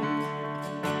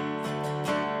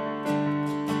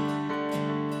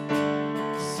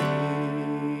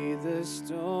 See, the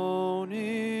stone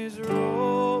is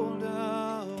rolled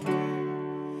away.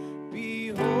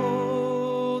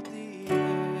 Behold the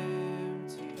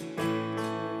empty tomb.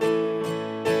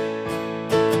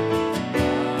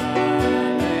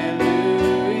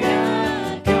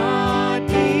 Hallelujah, God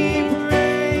be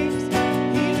praised.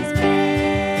 He's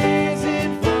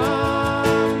risen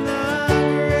from the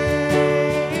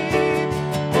grave.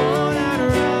 Oh, that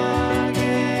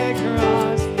rugged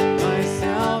cross, my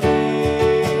salvation,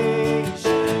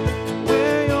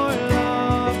 where your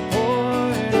love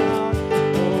poured out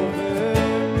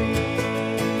over me.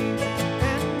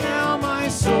 And now my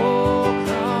soul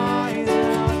cries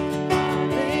out,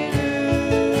 hallelujah,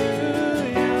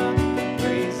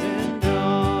 praise and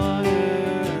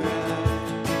honor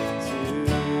to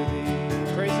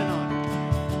thee. Praise and honor,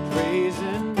 praise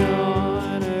and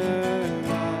honor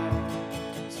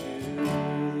to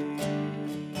thee.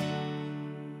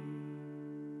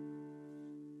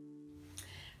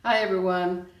 Hi,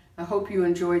 everyone. I hope you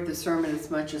enjoyed the sermon as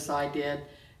much as I did.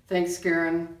 Thanks,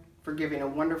 Karen, for giving a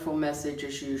wonderful message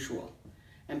as usual.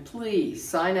 And please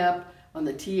sign up on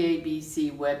the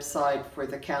TABC website for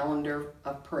the calendar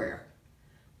of prayer.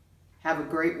 Have a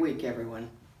great week, everyone.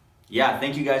 Yeah,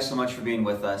 thank you guys so much for being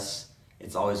with us.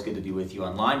 It's always good to be with you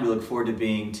online. We look forward to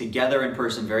being together in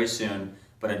person very soon.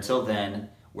 But until then,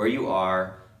 where you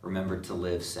are, remember to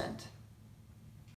live sent.